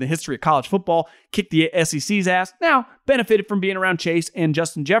seasons in the history of college football, kicked the SEC's ass. Now, benefited from being around Chase and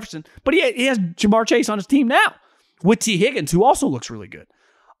Justin Jefferson, but he has Jamar Chase on his team now with T. Higgins, who also looks really good.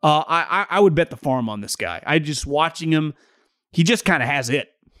 I would bet the farm on this guy. I just watching him, he just kind of has it,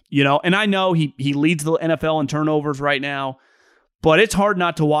 and I know he leads the NFL in turnovers right now, but it's hard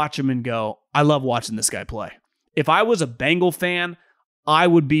not to watch him and go, I love watching this guy play. If I was a Bengal fan, I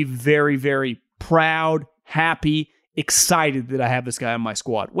would be very, very proud, happy, excited that I have this guy on my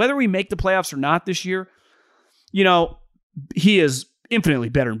squad. Whether we make the playoffs or not this year, he is infinitely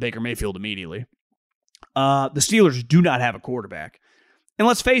better than Baker Mayfield immediately. The Steelers do not have a quarterback. And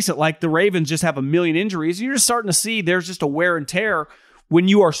let's face it, like the Ravens just have a million injuries. You're just starting to see there's just a wear and tear when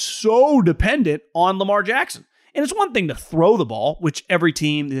you are so dependent on Lamar Jackson. And it's one thing to throw the ball, which every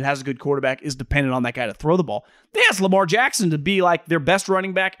team that has a good quarterback is dependent on that guy to throw the ball. They asked Lamar Jackson to be like their best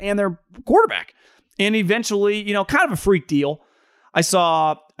running back and their quarterback. And eventually, kind of a freak deal. I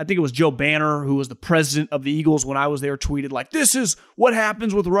think it was Joe Banner, who was the president of the Eagles when I was there, tweeted like, this is what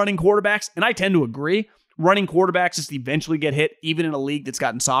happens with running quarterbacks. And I tend to agree. Running quarterbacks just eventually get hit, even in a league that's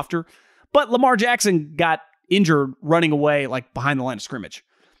gotten softer. But Lamar Jackson got injured running away like behind the line of scrimmage.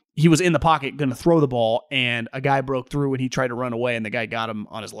 He was in the pocket going to throw the ball, and a guy broke through and he tried to run away, and the guy got him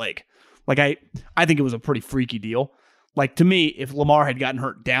on his leg. Like, I think it was a pretty freaky deal. Like, to me, if Lamar had gotten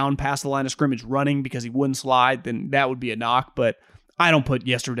hurt down past the line of scrimmage running because he wouldn't slide, then that would be a knock. But I don't put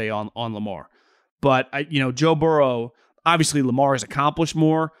yesterday on Lamar. But, Joe Burrow, obviously Lamar has accomplished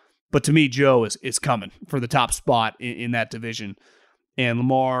more, but to me, Joe is coming for the top spot in that division. And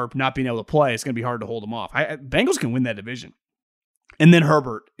Lamar not being able to play, it's going to be hard to hold him off. Bengals can win that division. And then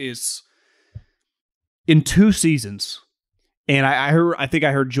Herbert is in 2 seasons. And I think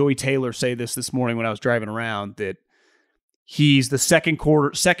I heard Joey Taylor say this morning when I was driving around, that he's the second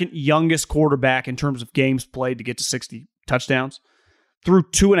youngest quarterback in terms of games played to get to 60 touchdowns through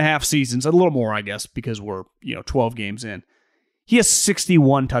 2.5 seasons, a little more, I guess, because we're 12 games in. He has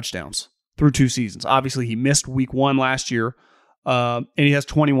 61 touchdowns through 2 seasons. Obviously, he missed week 1 last year, and he has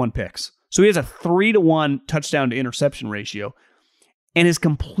 21 picks. So he has a 3-to-1 touchdown to interception ratio, and his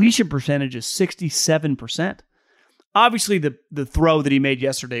completion percentage is 67%. Obviously, the throw that he made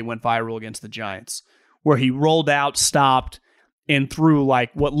yesterday went viral against the Giants, where he rolled out, stopped, and threw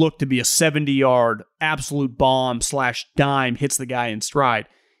like what looked to be a 70-yard absolute bomb/dime, hits the guy in stride.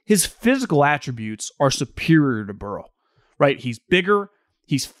 His physical attributes are superior to Burrow, right? He's bigger,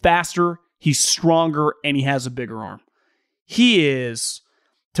 he's faster, he's stronger, and he has a bigger arm. He is,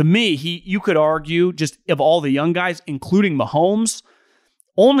 to me, you could argue, just of all the young guys, including Mahomes,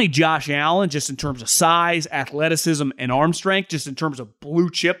 only Josh Allen, just in terms of size, athleticism, and arm strength, just in terms of blue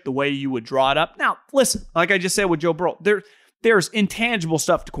chip, the way you would draw it up. Now, listen, like I just said with Joe Burrow, there's intangible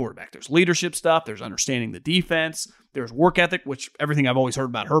stuff to quarterback. There's leadership stuff. There's understanding the defense. There's work ethic, which everything I've always heard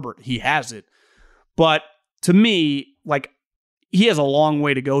about Herbert, he has it. But to me, like, he has a long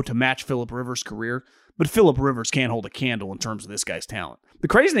way to go to match Phillip Rivers' career, but Phillip Rivers can't hold a candle in terms of this guy's talent. The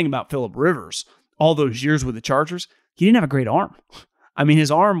crazy thing about Phillip Rivers, all those years with the Chargers, he didn't have a great arm. I mean,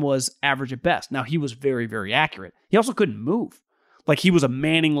 his arm was average at best. Now, he was very, very accurate. He also couldn't move. Like, he was a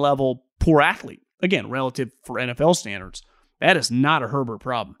Manning-level poor athlete. Again, relative for NFL standards. That is not a Herbert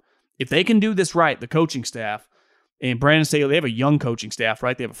problem. If they can do this right, the coaching staff, and Brandon Staley, they have a young coaching staff,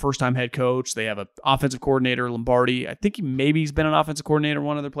 right? They have a first-time head coach. They have an offensive coordinator, Lombardi. I think he's been an offensive coordinator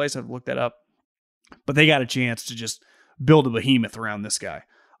one other place. I've looked that up. But they got a chance to just build a behemoth around this guy.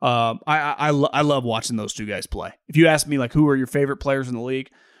 I love watching those two guys play. If you ask me, like, who are your favorite players in the league,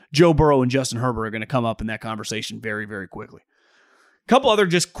 Joe Burrow and Justin Herbert are going to come up in that conversation very, very quickly. A couple other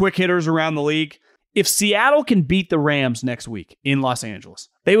just quick hitters around the league. If Seattle can beat the Rams next week in Los Angeles,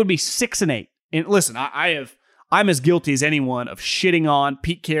 they would be 6-8. And listen, I'm as guilty as anyone of shitting on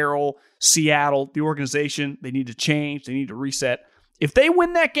Pete Carroll, Seattle, the organization. They need to change. They need to reset. If they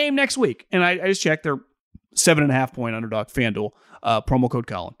win that game next week, and I just checked, they're 7.5-point underdog, FanDuel, promo code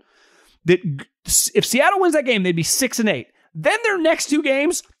Colin. That if Seattle wins that game, they'd be 6-8. Then their next two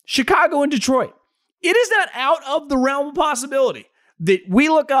games, Chicago and Detroit. It is not out of the realm of possibility that we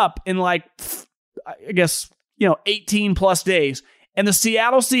look up in, like, I guess, 18 plus days, and the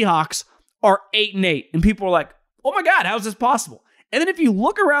Seattle Seahawks are 8-8. And people are like, oh my God, how is this possible? And then if you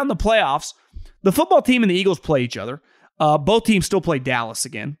look around the playoffs, the football team and the Eagles play each other. Both teams still play Dallas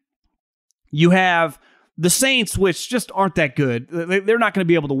again. You have the Saints, which just aren't that good. They're not going to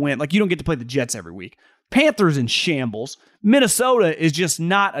be able to win. Like, you don't get to play the Jets every week. Panthers in shambles. Minnesota is just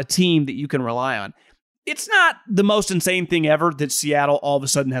not a team that you can rely on. It's not the most insane thing ever that Seattle all of a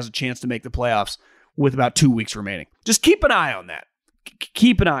sudden has a chance to make the playoffs with about 2 weeks remaining. Just keep an eye on that.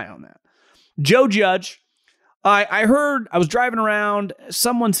 Keep an eye on that. Joe Judge, I heard, I was driving around,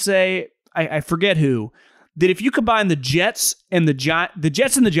 someone say, I forget who, that if you combine the Jets and the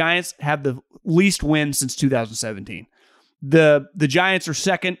Jets and the Giants have the least wins since 2017. The Giants are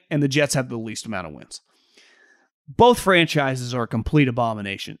second, and the Jets have the least amount of wins. Both franchises are a complete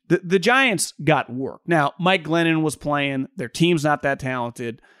abomination. The Giants got work. Now, Mike Glennon was playing. Their team's not that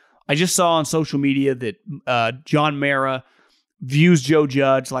talented. I just saw on social media that John Mara views Joe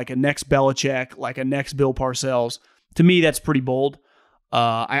Judge like a next Belichick, like a next Bill Parcells. To me, that's pretty bold.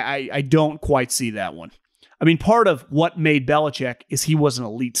 I don't quite see that one. I mean, part of what made Belichick is he was an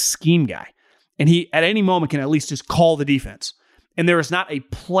elite scheme guy. And he, at any moment, can at least just call the defense. And there is not a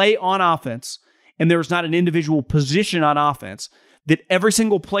play on offense, and there is not an individual position on offense that every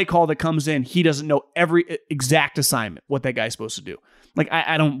single play call that comes in, he doesn't know every exact assignment, what that guy's supposed to do. Like,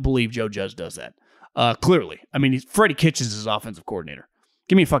 I don't believe Joe Judge does that. Clearly. I mean, Freddie Kitchens is his offensive coordinator.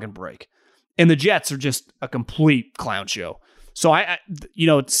 Give me a fucking break. And the Jets are just a complete clown show. So,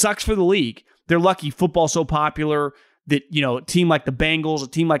 it sucks for the league. They're lucky football's so popular that, a team like the Bengals, a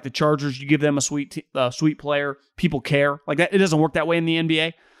team like the Chargers, you give them a sweet player, people care. Like, that, it doesn't work that way in the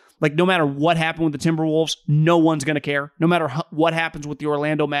NBA. Like, no matter what happened with the Timberwolves, no one's going to care. No matter what happens with the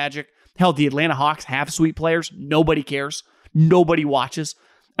Orlando Magic. Hell, the Atlanta Hawks have sweet players. Nobody cares. Nobody watches.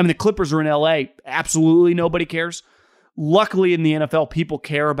 I mean, the Clippers are in LA. Absolutely nobody cares. Luckily, in the NFL, people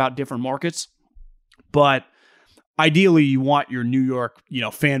care about different markets. But ideally, you want your New York,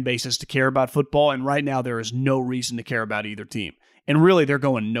 fan bases to care about football. And right now, there is no reason to care about either team. And really, they're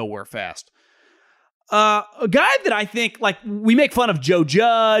going nowhere fast. A guy that I think, we make fun of Joe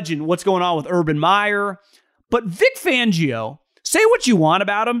Judge and what's going on with Urban Meyer. But Vic Fangio, say what you want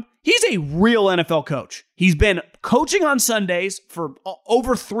about him, he's a real NFL coach. He's been coaching on Sundays for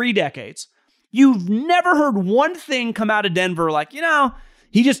over 3 decades. You've never heard one thing come out of Denver like,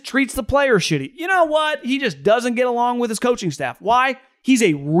 he just treats the players shitty. You know what? He just doesn't get along with his coaching staff. Why? He's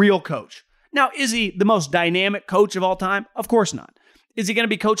a real coach. Now, is he the most dynamic coach of all time? Of course not. Is he going to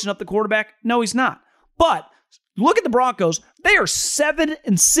be coaching up the quarterback? No, he's not. But look at the Broncos. They are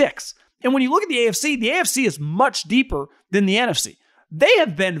 7-6. And when you look at the AFC is much deeper than the NFC. They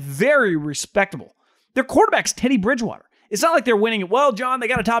have been very respectable. Their quarterback's Teddy Bridgewater. It's not like they're winning it. Well, John, they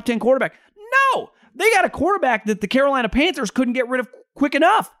got a top 10 quarterback. No, they got a quarterback that the Carolina Panthers couldn't get rid of quick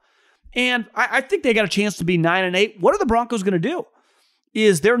enough. And I think they got a chance to be 9-8. What are the Broncos going to do?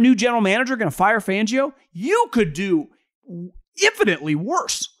 Is their new general manager going to fire Fangio? You could do infinitely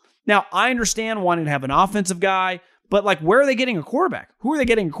worse. Now, I understand wanting to have an offensive guy, but like, where are they getting a quarterback? Who are they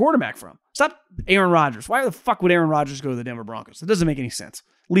getting a quarterback from? Stop Aaron Rodgers. Why the fuck would Aaron Rodgers go to the Denver Broncos? That doesn't make any sense.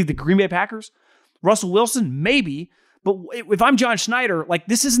 Leave the Green Bay Packers? Russell Wilson? Maybe. But if I'm John Schneider, like,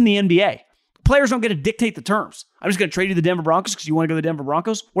 this isn't the NBA. Players don't get to dictate the terms. I'm just going to trade you to the Denver Broncos because you want to go to the Denver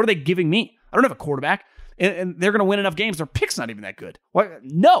Broncos? What are they giving me? I don't have a quarterback. And they're going to win enough games. Their pick's not even that good. Why?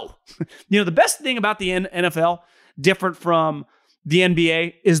 No. The best thing about the NFL, different from the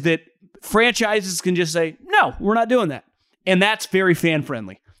NBA, is that franchises can just say, no, we're not doing that. And that's very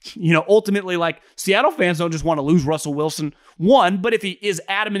fan-friendly. Ultimately, like, Seattle fans don't just want to lose Russell Wilson, one, but if he is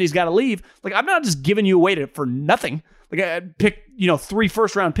adamant he's got to leave, like, I'm not just giving you away for nothing. Like, I pick, 3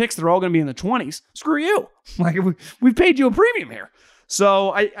 first-round picks that are all going to be in the 20s. Screw you. Like, we've paid you a premium here.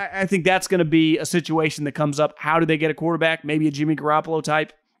 So I think that's going to be a situation that comes up. How do they get a quarterback? Maybe a Jimmy Garoppolo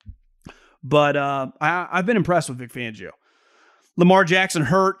type. But I've been impressed with Vic Fangio. Lamar Jackson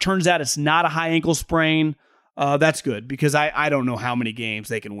hurt. Turns out it's not a high ankle sprain. That's good because I don't know how many games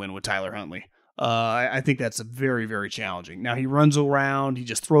they can win with Tyler Huntley. I think that's very, very challenging. Now, he runs around. He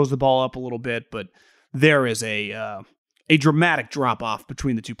just throws the ball up a little bit, but there is a dramatic drop-off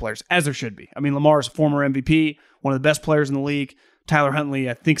between the two players, as there should be. I mean, Lamar is a former MVP, one of the best players in the league. Tyler Huntley,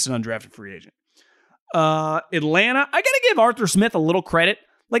 I think, is an undrafted free agent. Atlanta, I got to give Arthur Smith a little credit.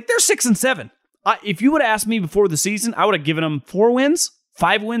 Like, they're 6-7. If you would have asked me before the season, I would have given them 4 wins,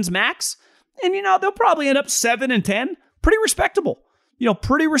 5 wins max. And, they'll probably end up 7-10. Pretty respectable.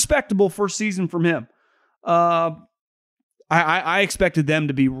 Pretty respectable first season from him. I expected them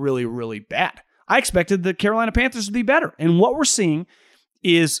to be really, really bad. I expected the Carolina Panthers to be better. And what we're seeing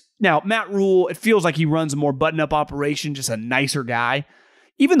is, now, Matt Rule, it feels like he runs a more button-up operation, just a nicer guy.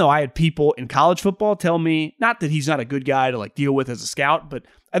 Even though I had people in college football tell me, not that he's not a good guy to like deal with as a scout, but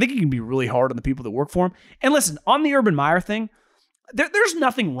I think he can be really hard on the people that work for him. And listen, on the Urban Meyer thing, there's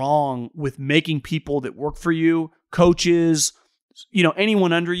nothing wrong with making people that work for you, coaches,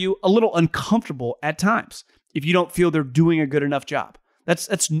 anyone under you, a little uncomfortable at times if you don't feel they're doing a good enough job.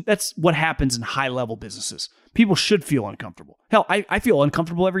 That's what happens in high-level businesses. People should feel uncomfortable. Hell, I feel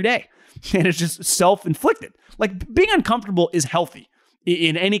uncomfortable every day, and it's just self-inflicted. Like, being uncomfortable is healthy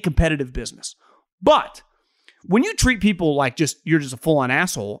in any competitive business. But when you treat people like you're just a full-on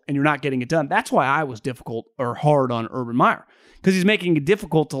asshole and you're not getting it done, that's why I was difficult or hard on Urban Meyer, because he's making it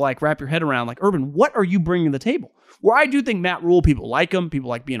difficult to like wrap your head around, like, Urban, what are you bringing to the table? Where I do think Matt Rule, people like him, people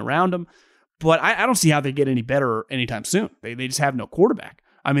like being around him, but I don't see how they get any better anytime soon. They just have no quarterback.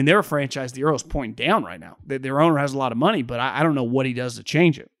 I mean, they're a franchise, the arrow's pointing down right now. Their owner has a lot of money, but I don't know what he does to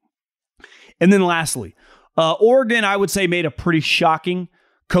change it. And then lastly, Oregon, I would say, made a pretty shocking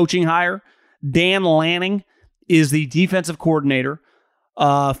coaching hire. Dan Lanning is the defensive coordinator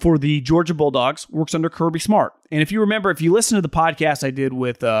for the Georgia Bulldogs, works under Kirby Smart. And if you remember, if you listen to the podcast I did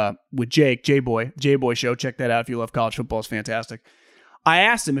with Jake, J-Boy Show, check that out if you love college football, it's fantastic. I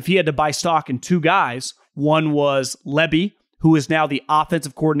asked him if he had to buy stock in 2 guys. One was Lebby, who is now the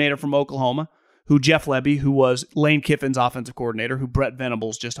offensive coordinator from Oklahoma, Jeff Lebby, who was Lane Kiffin's offensive coordinator, who Brett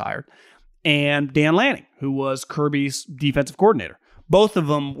Venables just hired, and Dan Lanning, who was Kirby's defensive coordinator. Both of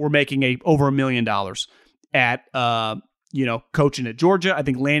them were making over $1 million at coaching at Georgia. I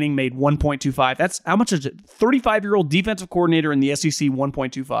think Lanning made 1.25. That's how much is it? 35-year-old defensive coordinator in the SEC,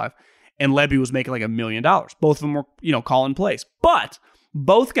 1.25. And Lebby was making like $1 million. Both of them were, calling plays. But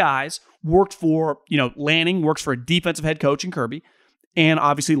both guys worked for, Lanning works for a defensive head coach in Kirby. And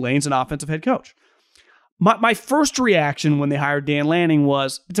obviously Lane's an offensive head coach. My first reaction when they hired Dan Lanning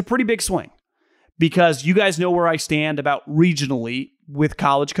was, it's a pretty big swing. Because you guys know where I stand about regionally with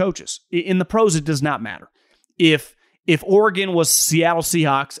college coaches. In the pros, it does not matter. If Oregon was Seattle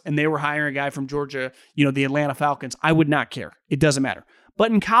Seahawks and they were hiring a guy from Georgia, the Atlanta Falcons, I would not care. It doesn't matter.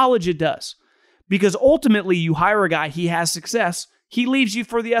 But in college, it does. Because ultimately, you hire a guy, he has success, he leaves you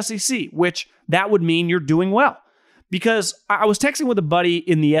for the SEC, which that would mean you're doing well. Because I was texting with a buddy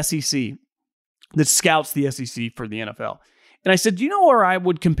in the SEC that scouts the SEC for the NFL. And I said, do you know where I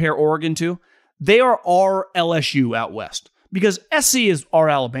would compare Oregon to? They are our LSU out west. Because SC is our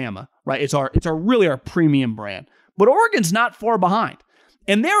Alabama, right? It's our premium brand. But Oregon's not far behind.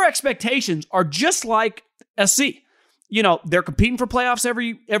 And their expectations are just like SC. They're competing for playoffs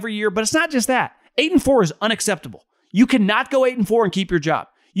every year, but it's not just that. 8-4 is unacceptable. You cannot go 8-4 and keep your job.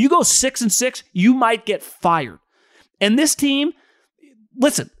 You go 6-6, you might get fired. And this team,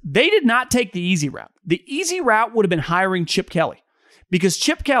 listen, they did not take the easy route. The easy route would have been hiring Chip Kelly, because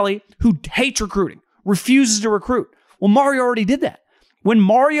Chip Kelly, who hates recruiting, refuses to recruit. Well, Mario already did that. When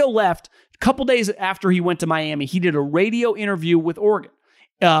Mario left, a couple days after he went to Miami, he did a radio interview with Oregon,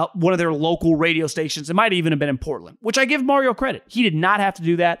 one of their local radio stations. It might even have been in Portland, which I give Mario credit. He did not have to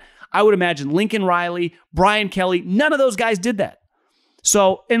do that. I would imagine Lincoln Riley, Brian Kelly, none of those guys did that.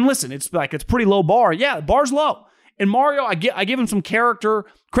 So, and listen, it's pretty low bar. Yeah, the bar's low. And Mario, I give him some character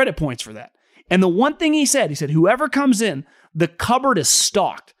credit points for that. And the one thing he said, whoever comes in, the cupboard is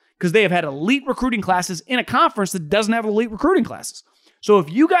stocked, because they have had elite recruiting classes in a conference that doesn't have elite recruiting classes. So if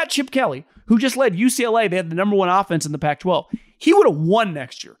you got Chip Kelly, who just led UCLA, they had the number one offense in the Pac-12, he would have won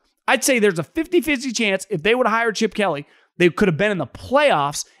next year. I'd say there's a 50-50 chance if they would have hired Chip Kelly, they could have been in the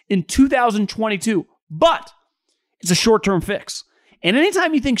playoffs in 2022. But it's a short-term fix. And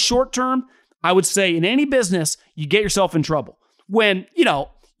anytime you think short-term, I would say in any business, you get yourself in trouble. When,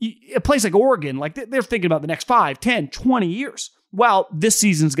 a place like Oregon, like they're thinking about the next 5, 10, 20 years. Well, this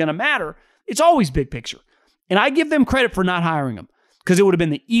season's going to matter. It's always big picture. And I give them credit for not hiring him, because it would have been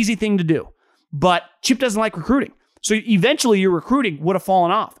the easy thing to do. But Chip doesn't like recruiting. So eventually your recruiting would have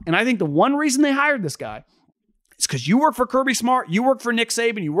fallen off. And I think the one reason they hired this guy is because you work for Kirby Smart, you work for Nick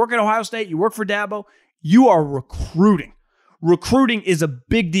Saban, you work at Ohio State, you work for Dabo, you are recruiting. Recruiting is a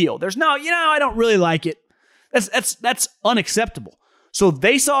big deal. There's no, I don't really like it. That's unacceptable. So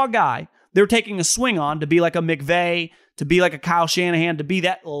they saw a guy they're taking a swing on to be like a McVay, to be like a Kyle Shanahan, to be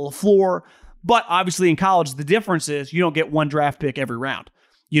that LaFleur. But obviously in college, the difference is you don't get one draft pick every round.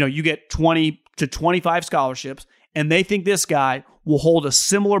 You get 20 to 25 scholarships, and they think this guy will hold a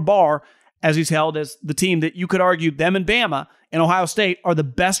similar bar as he's held as the team that you could argue them and Bama and Ohio State are the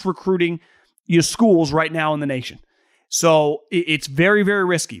best recruiting schools right now in the nation. So it's very, very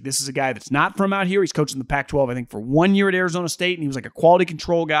risky. This is a guy that's not from out here. He's coaching the Pac-12, I think, for 1 year at Arizona State, and he was like a quality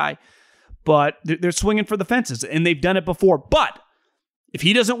control guy. But they're swinging for the fences, and they've done it before. But if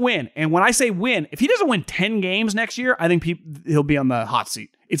he doesn't win, and when I say win, if he doesn't win 10 games next year, I think he'll be on the hot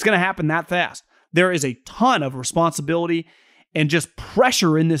seat. It's going to happen that fast. There is a ton of responsibility and just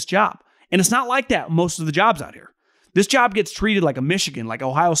pressure in this job. And it's not like that most of the jobs out here. This job gets treated like a Michigan, like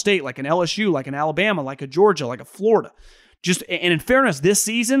Ohio State, like an LSU, like an Alabama, like a Georgia, like a Florida. And in fairness, this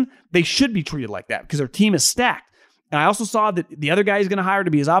season, they should be treated like that because their team is stacked. And I also saw that the other guy he's going to hire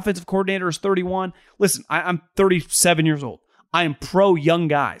to be his offensive coordinator is 31. Listen, I'm 37 years old. I am pro young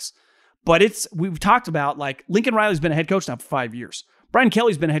guys. But we've talked about, like, Lincoln Riley's been a head coach now for 5 years. Brian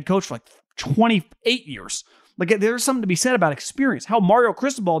Kelly's been a head coach for like 28 years. Like, there's something to be said about experience. How Mario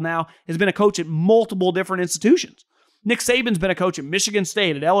Cristobal now has been a coach at multiple different institutions. Nick Saban's been a coach at Michigan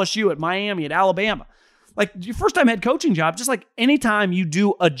State, at LSU, at Miami, at Alabama. Like, your first-time head coaching job, just like anytime you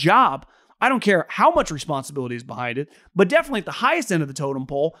do a job, I don't care how much responsibility is behind it, but definitely at the highest end of the totem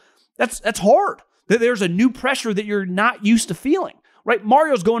pole, that's hard. There's a new pressure that you're not used to feeling, right?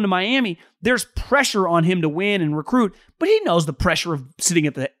 Mario's going to Miami. There's pressure on him to win and recruit, but he knows the pressure of sitting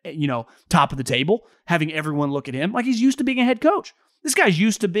at the top of the table, having everyone look at him like he's used to being a head coach. This guy's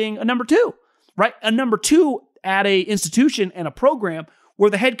used to being a number two, right? A number two at a institution and a program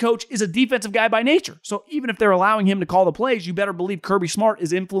where the head coach is a defensive guy by nature. So even if they're allowing him to call the plays, you better believe Kirby Smart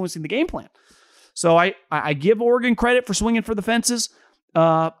is influencing the game plan. So I give Oregon credit for swinging for the fences.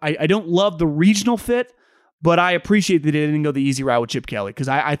 I don't love the regional fit, but I appreciate that they didn't go the easy route with Chip Kelly because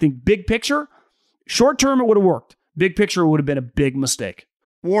I think big picture, short term, it would have worked. Big picture, it would have been a big mistake.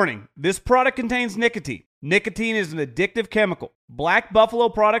 Warning, this product contains nicotine. Nicotine is an addictive chemical. Black Buffalo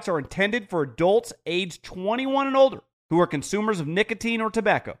products are intended for adults aged 21 and older who are consumers of nicotine or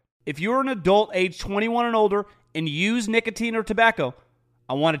tobacco. If you're an adult aged 21 and older and use nicotine or tobacco,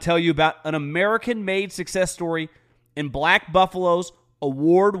 I want to tell you about an American-made success story in Black Buffalo's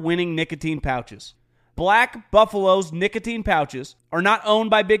award-winning nicotine pouches. Black Buffalo's nicotine pouches are not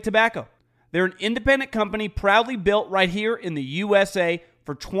owned by Big Tobacco. They're an independent company proudly built right here in the USA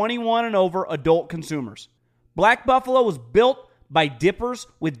for 21 and over adult consumers. Black Buffalo was built by dippers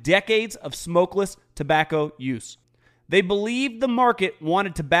with decades of smokeless tobacco use. They believed the market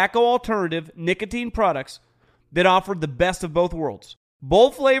wanted tobacco alternative nicotine products that offered the best of both worlds.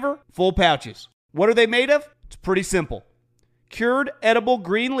 Bold flavor, full pouches. What are they made of? It's pretty simple. Cured edible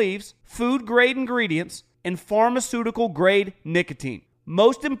green leaves, food-grade ingredients, and pharmaceutical-grade nicotine.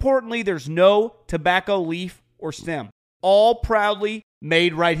 Most importantly, there's no tobacco leaf or stem. All proudly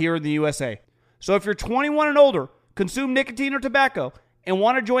made right here in the USA. So if you're 21 and older, consume nicotine or tobacco, and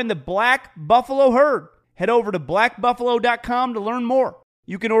want to join the Black Buffalo herd, head over to blackbuffalo.com to learn more.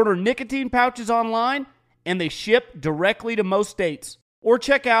 You can order nicotine pouches online, and they ship directly to most states. Or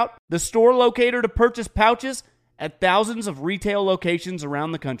check out the store locator to purchase pouches at thousands of retail locations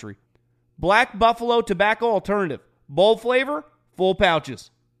around the country. Black Buffalo Tobacco Alternative. Bold flavor, full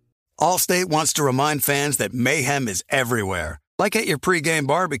pouches. Allstate wants to remind fans that mayhem is everywhere, like at your pregame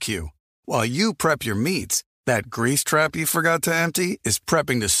barbecue. While you prep your meats, that grease trap you forgot to empty is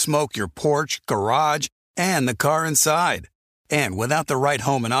prepping to smoke your porch, garage, and the car inside. And without the right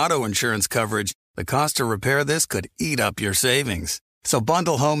home and auto insurance coverage, the cost to repair this could eat up your savings. So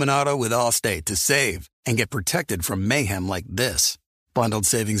bundle home and auto with Allstate to save and get protected from mayhem like this. Bundled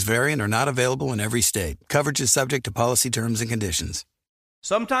savings vary and are not available in every state. Coverage is subject to policy terms and conditions.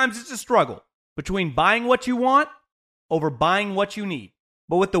 Sometimes it's a struggle between buying what you want over buying what you need.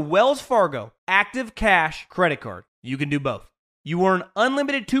 But with the Wells Fargo Active Cash Credit Card, you can do both. You earn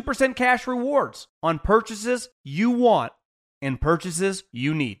unlimited 2% cash rewards on purchases you want and purchases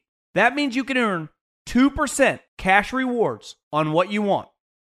you need. That means you can earn 2% cash rewards on what you want,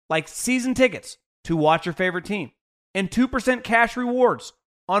 like season tickets to watch your favorite team, and 2% cash rewards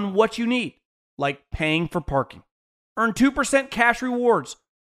on what you need, like paying for parking. Earn 2% cash rewards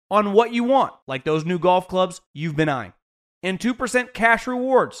on what you want, like those new golf clubs you've been eyeing, and 2% cash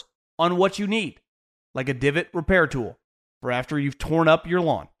rewards on what you need, like a divot repair tool for after you've torn up your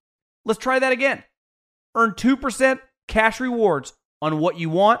lawn. Let's try that again. Earn 2% cash rewards on what you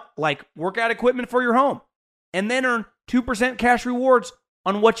want, like workout equipment for your home, and then earn 2% cash rewards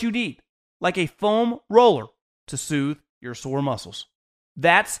on what you need, like a foam roller to soothe your sore muscles.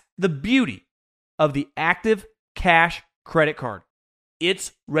 That's the beauty of the Active Cash Credit Card.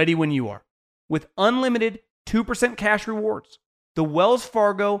 It's ready when you are. With unlimited 2% cash rewards, the Wells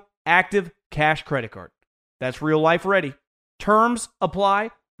Fargo Active Cash Credit Card. That's real life ready. Terms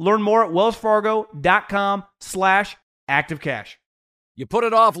apply. Learn more at wellsfargo.com/activecash. You put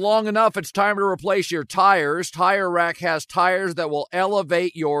it off long enough, it's time to replace your tires. Tire Rack has tires that will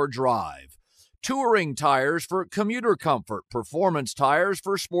elevate your drive. Touring tires for commuter comfort, performance tires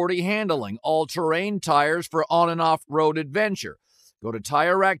for sporty handling, all-terrain tires for on- and off-road adventure. Go to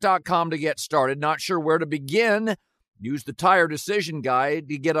TireRack.com to get started. Not sure where to begin? Use the Tire Decision Guide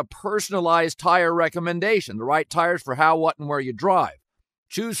to get a personalized tire recommendation, the right tires for how, what, and where you drive.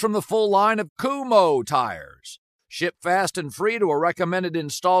 Choose from the full line of Kumho tires. Ship fast and free to a recommended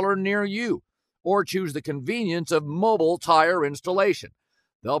installer near you. Or choose the convenience of mobile tire installation.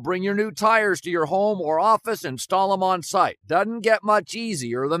 They'll bring your new tires to your home or office, install them on site. Doesn't get much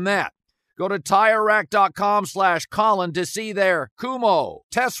easier than that. Go to TireRack.com/Colin to see their Kumho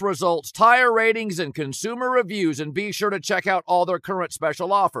test results, tire ratings, and consumer reviews, and be sure to check out all their current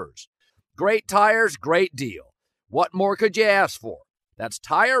special offers. Great tires, great deal. What more could you ask for? That's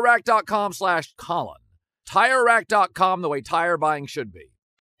TireRack.com/Colin. TireRack.com, the way tire buying should be.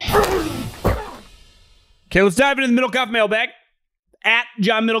 Okay, let's dive into the Middlecoff mailbag. At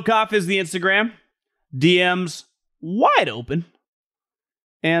John Middlecoff is the Instagram. DMs wide open.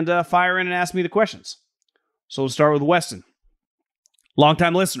 And fire in and ask me the questions. So we'll start with Weston.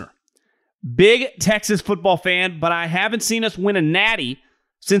 Longtime listener. Big Texas football fan, but I haven't seen us win a natty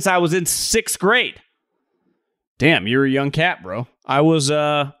since I was in 6th grade. Damn, you're a young cat, bro. I was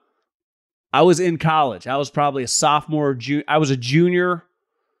in college. I was probably a sophomore. I was a junior.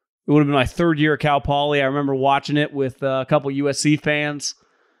 It would have been my 3rd year at Cal Poly. I remember watching it with a couple USC fans.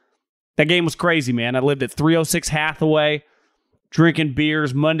 That game was crazy, man. I lived at 306 Hathaway, drinking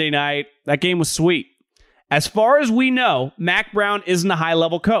beers Monday night. That game was sweet. As far as we know, Mac Brown isn't a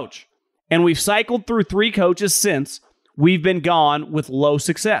high-level coach, and we've cycled through 3 coaches since we've been gone with low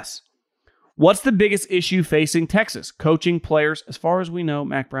success. What's the biggest issue facing Texas? Coaching, players? As far as we know,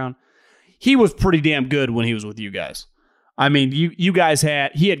 Mac Brown, he was pretty damn good when he was with you guys. I mean, you guys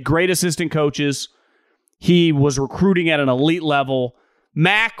he had great assistant coaches. He was recruiting at an elite level.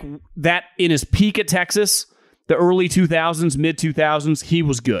 Mac, that in his peak at Texas, the early 2000s, mid-2000s, he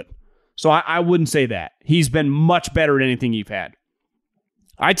was good. So I wouldn't say that. He's been much better at anything you've had.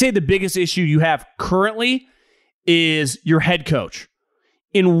 I'd say the biggest issue you have currently is your head coach.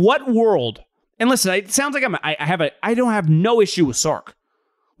 In what world? And listen, it sounds like I don't have no issue with Sark.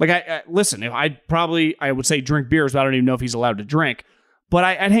 Like listen, if I would say drink beers, but I don't even know if he's allowed to drink. But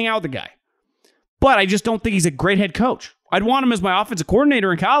I'd hang out with the guy. But I just don't think he's a great head coach. I'd want him as my offensive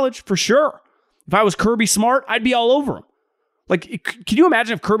coordinator in college for sure. If I was Kirby Smart, I'd be all over him. Like, can you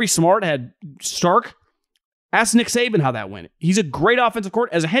imagine if Kirby Smart had Sark? Ask Nick Saban how that went. He's a great offensive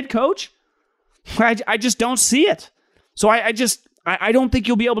coordinator. As a head coach, I just don't see it. So I don't think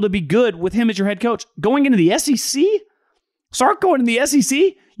you'll be able to be good with him as your head coach. Going into the SEC? Sark going into the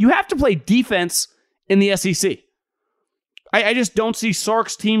SEC? You have to play defense in the SEC. I just don't see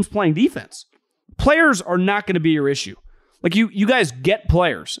Sark's teams playing defense. Players are not going to be your issue. Like you guys get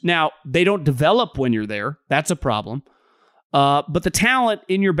players. Now, they don't develop when you're there. That's a problem. But the talent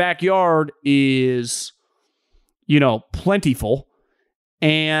in your backyard is, plentiful.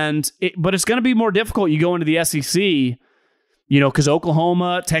 But it's going to be more difficult. You go into the SEC, because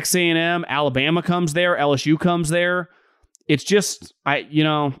Oklahoma, Texas A&M, Alabama comes there, LSU comes there. It's just, I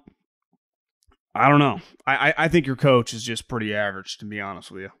don't know. I think your coach is just pretty average, to be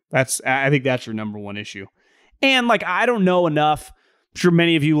honest with you. I think that's your number one issue. And I don't know enough. I'm sure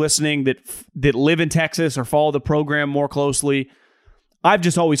many of you listening that live in Texas or follow the program more closely. I've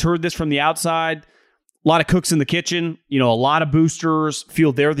just always heard this from the outside. A lot of cooks in the kitchen. A lot of boosters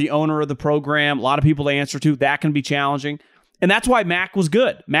feel they're the owner of the program. A lot of people to answer to. That can be challenging. And that's why Mac was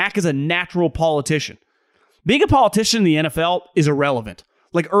good. Mac is a natural politician. Being a politician in the NFL is irrelevant.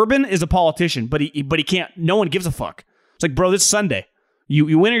 Urban is a politician, but he can't. No one gives a fuck. It's like, bro, this is Sunday.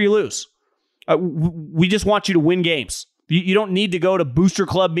 You win or you lose. We just want you to win games. You don't need to go to booster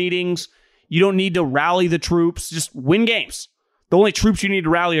club meetings. You don't need to rally the troops. Just win games. The only troops you need to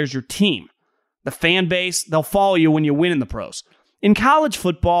rally is your team. The fan base, they'll follow you when you win in the pros. In college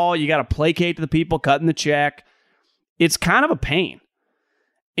football, you got to placate to the people cutting the check. It's kind of a pain.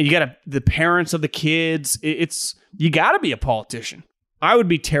 And you got the parents of the kids. You got to be a politician. I would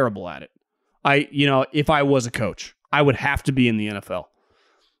be terrible at it. If I was a coach, I would have to be in the NFL.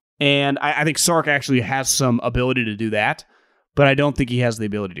 And I think Sark actually has some ability to do that, but I don't think he has the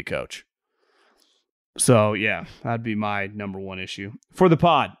ability to coach. So, yeah, that'd be my number one issue. For the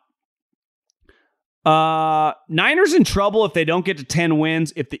pod, Niners in trouble if they don't get to 10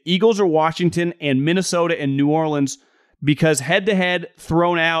 wins if the Eagles or Washington and Minnesota and New Orleans, because head-to-head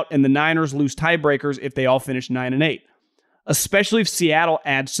thrown out and the Niners lose tiebreakers if they all finish 9-8, especially if Seattle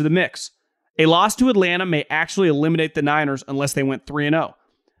adds to the mix. A loss to Atlanta may actually eliminate the Niners unless they went 3-0.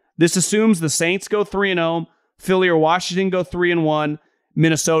 This assumes the Saints go 3-0, Philly or Washington go 3-1,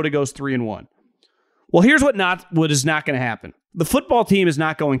 Minnesota goes 3-1. Well, here's what is not going to happen. The football team is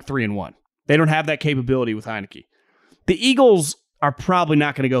not going 3-1. They don't have that capability with Heineke. The Eagles are probably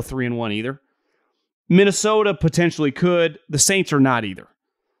not going to go 3-1 either. Minnesota potentially could. The Saints are not either.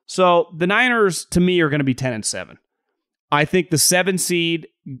 So the Niners, to me, are going to be 10-7. I think the 7 seed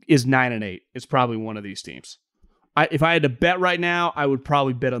is 9-8. It's probably one of these teams. If I had to bet right now, I would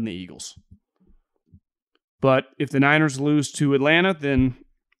probably bet on the Eagles. But if the Niners lose to Atlanta, then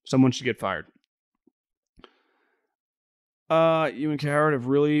someone should get fired. You and Coward have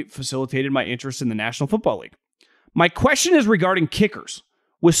really facilitated my interest in the National Football League. My question is regarding kickers.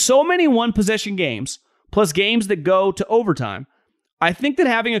 With so many one-possession games, plus games that go to overtime, I think that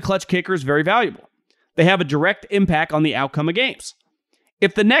having a clutch kicker is very valuable. They have a direct impact on the outcome of games.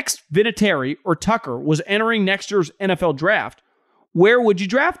 If the next Vinatieri or Tucker was entering next year's NFL draft, where would you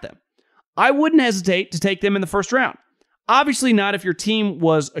draft them? I wouldn't hesitate to take them in the first round. Obviously not if your team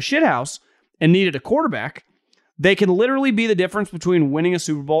was a shithouse and needed a quarterback. They can literally be the difference between winning a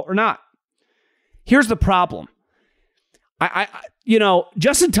Super Bowl or not. Here's the problem.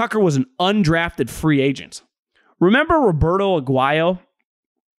 Justin Tucker was an undrafted free agent. Remember Roberto Aguayo?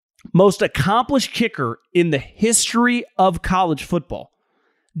 Most accomplished kicker in the history of college football.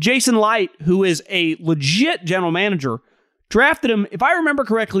 Jason Light, who is a legit general manager, drafted him, if I remember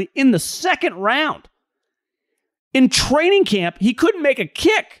correctly, in the second round. In training camp, he couldn't make a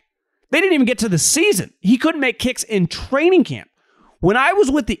kick. They didn't even get to the season. He couldn't make kicks in training camp. When I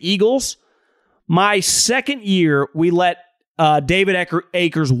was with the Eagles, my second year, we let David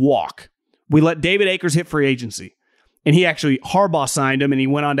Akers walk. We let David Akers hit free agency. And Harbaugh signed him, and he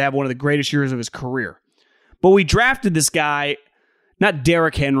went on to have one of the greatest years of his career. But we drafted this guy, not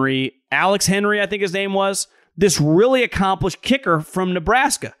Derrick Henry, Alex Henry, I think his name was, this really accomplished kicker from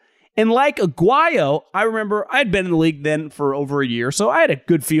Nebraska. And like Aguayo, I remember I'd been in the league then for over a year, so I had a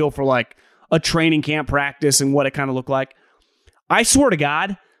good feel for a training camp practice and what it kind of looked like. I swear to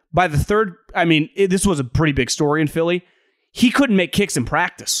God, by the third, this was a pretty big story in Philly. He couldn't make kicks in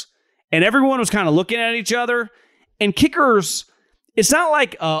practice. And everyone was kind of looking at each other. And kickers, it's not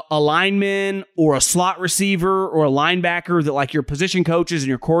like a lineman or a slot receiver or a linebacker that your position coaches and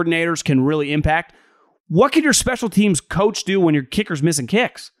your coordinators can really impact. What can your special teams coach do when your kicker's missing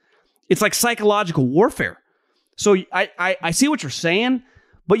kicks? It's like psychological warfare. So I see what you're saying,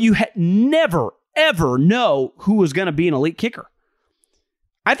 but you never, ever know who is going to be an elite kicker.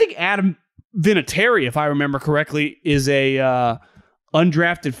 I think Adam Vinatieri, if I remember correctly, is a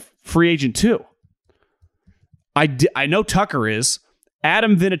undrafted free agent too. I know Tucker is.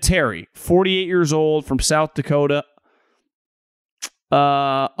 Adam Vinatieri, 48 years old, from South Dakota,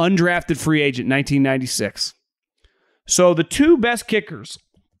 undrafted free agent, 1996. So the two best kickers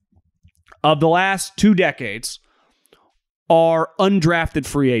of the last 2 decades are undrafted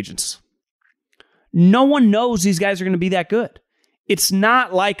free agents. No one knows these guys are going to be that good. It's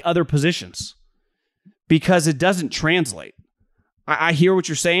not like other positions because it doesn't translate. I hear what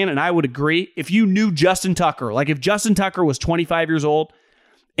you're saying, and I would agree. If you knew Justin Tucker, like if Justin Tucker was 25 years old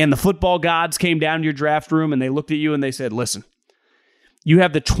and the football gods came down to your draft room and they looked at you and they said, listen, you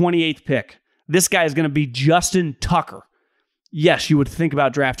have the 28th pick. This guy is going to be Justin Tucker. Yes, you would think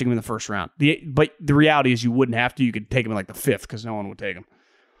about drafting him in the first round. But the reality is you wouldn't have to. You could take him in like the 5th because no one would take him.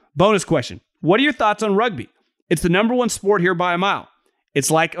 Bonus question. What are your thoughts on rugby? It's the number one sport here by a mile. It's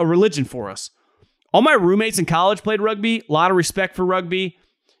like a religion for us. All my roommates in college played rugby. A lot of respect for rugby.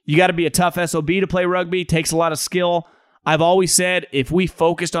 You got to be a tough SOB to play rugby. Takes a lot of skill. I've always said if we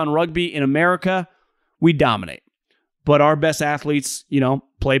focused on rugby in America, we'd dominate. But our best athletes,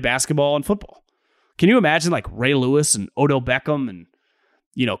 play basketball and football. Can you imagine like Ray Lewis and Odell Beckham and,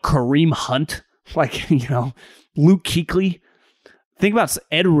 Kareem Hunt, Luke Kuechly? Think about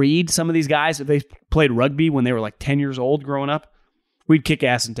Ed Reed, some of these guys, if they played rugby when they were like 10 years old growing up, we'd kick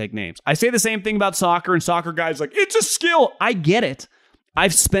ass and take names. I say the same thing about soccer, and soccer guys like, it's a skill. I get it.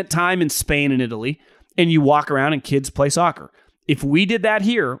 I've spent time in Spain and Italy, and you walk around and kids play soccer. If we did that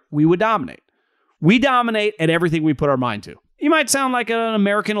here, we would dominate. We dominate at everything we put our mind to. You might sound like an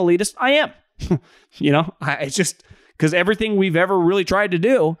American elitist. I am. It's just because everything we've ever really tried to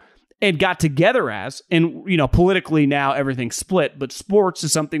do and got together as, and, politically now everything's split, but sports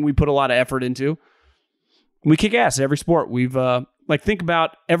is something we put a lot of effort into. We kick ass at every sport. We've, think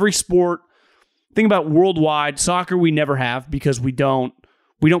about every sport, think about worldwide. Soccer we never have because we don't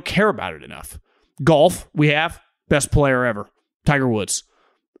care about it enough. Golf, we have, best player ever, Tiger Woods.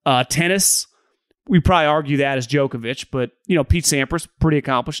 Tennis, we probably argue that as Djokovic, but, Pete Sampras, pretty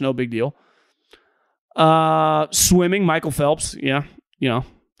accomplished, no big deal. Swimming, Michael Phelps,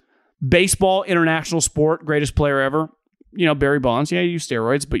 Baseball, international sport, greatest player ever. Barry Bonds, he used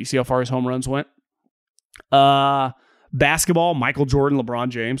steroids, but you see how far his home runs went. Basketball, Michael Jordan, LeBron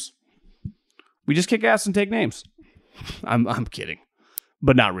James. We just kick ass and take names. I'm kidding,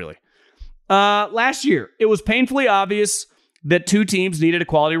 but not really. Last year, it was painfully obvious that two teams needed a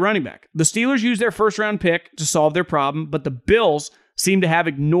quality running back. The Steelers used their first-round pick to solve their problem, but the Bills seem to have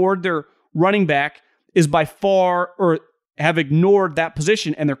ignored their running back have ignored that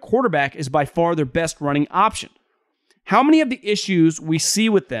position, and their quarterback is by far their best running option. How many of the issues we see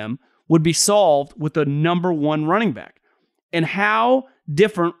with them would be solved with the number one running back? And how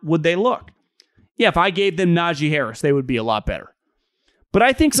different would they look? Yeah, if I gave them Najee Harris, they would be a lot better. But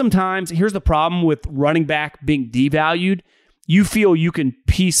I think sometimes, here's the problem with running back being devalued. You feel you can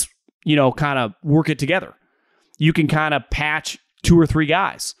piece, kind of work it together. You can kind of patch 2 or 3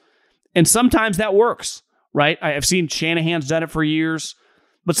 guys. And sometimes that works, right? I've seen Shanahan's done it for years.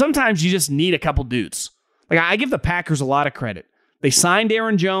 But sometimes you just need a couple dudes. Like, I give the Packers a lot of credit. They signed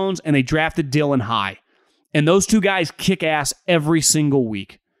Aaron Jones and they drafted Dylan High. And those two guys kick ass every single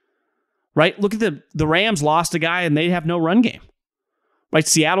week. Right? Look at the Rams lost a guy and they have no run game. Right?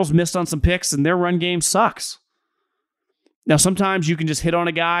 Seattle's missed on some picks and their run game sucks. Now, sometimes you can just hit on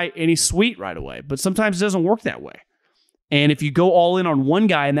a guy and he's sweet right away. But sometimes it doesn't work that way. And if you go all in on one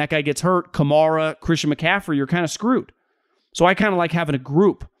guy and that guy gets hurt, Kamara, Christian McCaffrey, you're kind of screwed. So I kind of like having a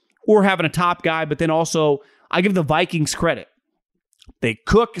group or having a top guy, but then also I give the Vikings credit. They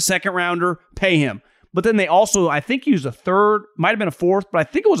cook a second rounder, pay him. But then they also, I think, used a third, might have been a fourth, but I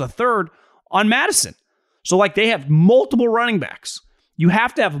think it was a third on Madison. So they have multiple running backs. You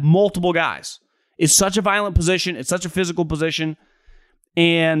have to have multiple guys. It's such a violent position. It's such a physical position.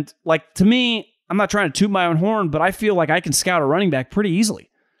 And to me, I'm not trying to toot my own horn, but I feel like I can scout a running back pretty easily.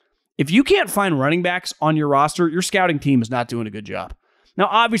 If you can't find running backs on your roster, your scouting team is not doing a good job. Now,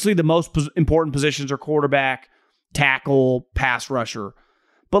 obviously, the most important positions are quarterback, tackle, pass rusher.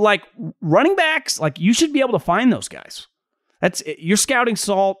 But running backs, you should be able to find those guys. That's your scouting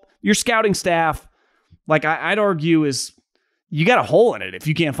staff. I'd argue is you got a hole in it if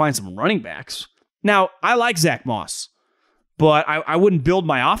you can't find some running backs. Now, I like Zach Moss, but I wouldn't build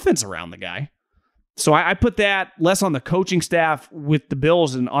my offense around the guy. So I put that less on the coaching staff with the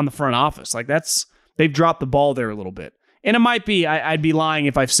Bills and on the front office. They've dropped the ball there a little bit. And it might be, I'd be lying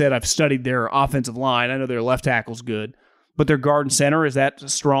if I've said I've studied their offensive line. I know their left tackle's good, but their guard and center, is that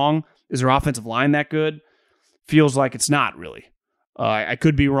strong? Is their offensive line that good? Feels like it's not really. I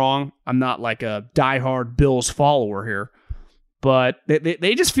could be wrong. I'm not like a diehard Bills follower here, but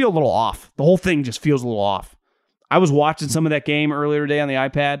they just feel a little off. The whole thing just feels a little off. I was watching some of that game earlier today on the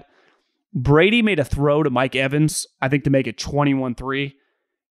iPad. Brady made a throw to Mike Evans, I think to make it 21-3.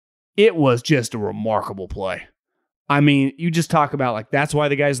 It was just a remarkable play. I mean, you just talk about that's why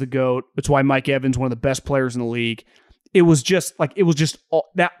the guy's the GOAT. It's why Mike Evans, one of the best players in the league. It was just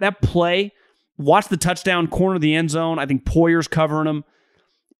that play. Watch the touchdown corner of the end zone. I think Poyer's covering him.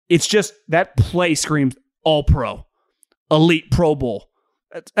 It's just that play screams all pro, elite Pro Bowl.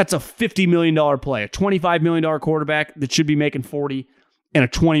 That's a $50 million play, a $25 million quarterback that should be making 40, and a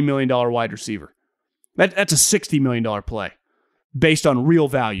 $20 million wide receiver. That's a $60 million play based on real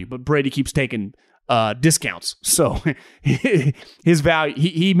value, but Brady keeps taking discounts. So his value,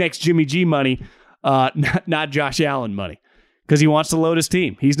 he makes Jimmy G money, not Josh Allen money, because he wants to load his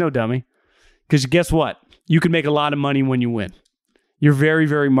team. He's no dummy. Because guess what? You can make a lot of money when you win. You're very,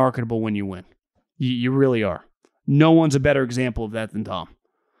 very marketable when you win. You really are. No one's a better example of that than Tom.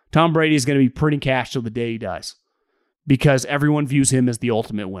 Tom Brady is going to be printing cash till the day he dies because everyone views him as the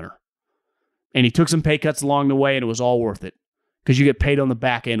ultimate winner. And he took some pay cuts along the way, and it was all worth it because you get paid on the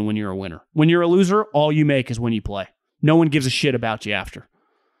back end when you're a winner. When you're a loser, all you make is when you play. No one gives a shit about you after.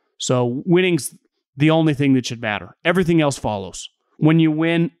 So winning's the only thing that should matter. Everything else follows. When you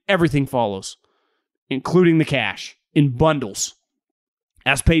win, everything follows, including the cash in bundles.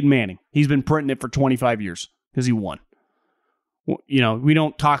 Ask Peyton Manning. He's been printing it for 25 years because he won. You know, we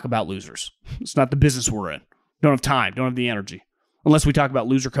don't talk about losers. It's not the business we're in. Don't have time. Don't have the energy. Unless we talk about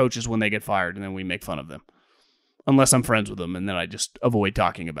loser coaches when they get fired, and then we make fun of them. Unless I'm friends with them, and then I just avoid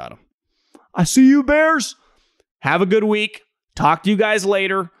talking about them. I see you, Bears. Have a good week. Talk to you guys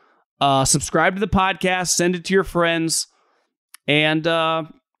later. Subscribe to the podcast. Send it to your friends. And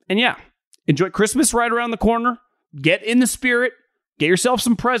yeah, enjoy Christmas right around the corner. Get in the spirit. Get yourself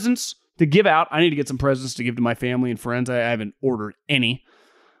some presents to give out. I need to get some presents to give to my family and friends. I haven't ordered any.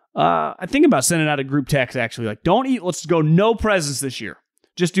 I think about sending out a group text, actually. Like, don't eat. Let's go no presents this year.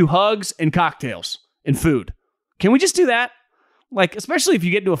 Just do hugs and cocktails and food. Can we just do that? Like, especially if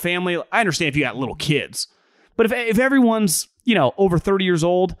you get into a family. I understand if you got little kids. But if everyone's, over 30 years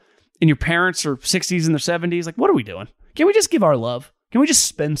old and your parents are 60s and their 70s, like, what are we doing? Can we just give our love? Can we just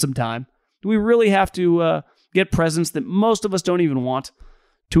spend some time? Do we really have to get presents that most of us don't even want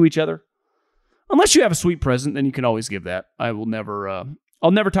to each other? Unless you have a sweet present, then you can always give that. I'll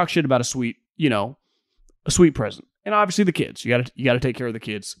never talk shit about a sweet present. And obviously the kids. You gotta take care of the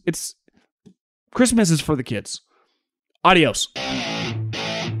kids. Christmas is for the kids. Adios.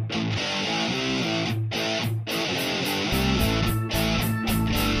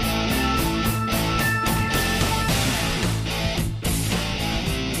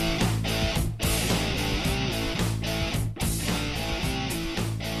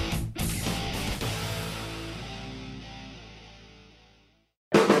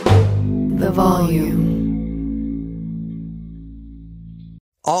 The volume.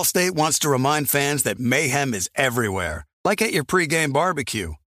 Allstate wants to remind fans that mayhem is everywhere, like at your pregame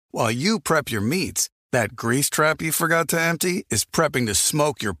barbecue. While you prep your meats, that grease trap you forgot to empty is prepping to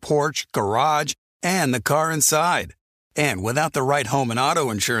smoke your porch, garage, and the car inside. And without the right home and auto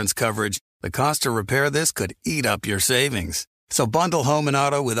insurance coverage, the cost to repair this could eat up your savings. So bundle home and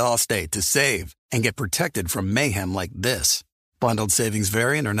auto with Allstate to save and get protected from mayhem like this. Bundled savings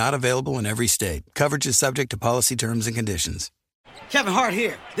vary and are not available in every state. Coverage is subject to policy terms and conditions. Kevin Hart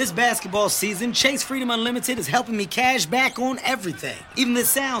here. This basketball season, Chase Freedom Unlimited is helping me cash back on everything. Even the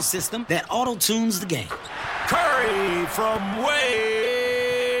sound system that auto-tunes the game. Curry from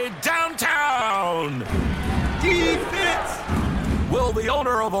way downtown. Defense. Will the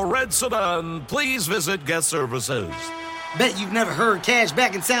owner of a red sedan please visit guest services? Bet you've never heard cash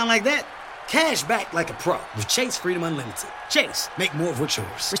back and sound like that. Cash back like a pro with Chase Freedom Unlimited. Chase, make more of what's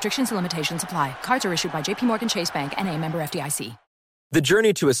yours. Restrictions and limitations apply. Cards are issued by JPMorgan Chase Bank, N.A., member FDIC. The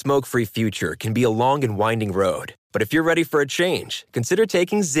journey to a smoke-free future can be a long and winding road. But if you're ready for a change, consider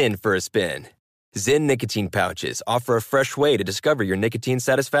taking Zyn for a spin. Zyn nicotine pouches offer a fresh way to discover your nicotine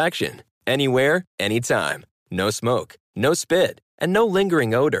satisfaction. Anywhere, anytime. No smoke, no spit, and no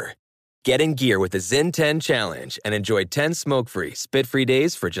lingering odor. Get in gear with the Zyn 10 Challenge and enjoy 10 smoke-free, spit-free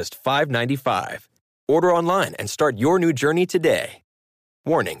days for just $5.95. Order online and start your new journey today.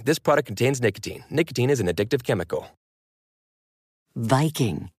 Warning, this product contains nicotine. Nicotine is an addictive chemical.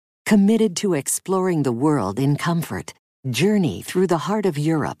 Viking, committed to exploring the world in comfort. Journey through the heart of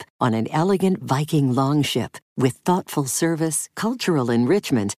Europe on an elegant Viking longship with thoughtful service, cultural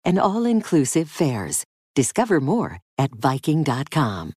enrichment, and all-inclusive fares. Discover more at Viking.com.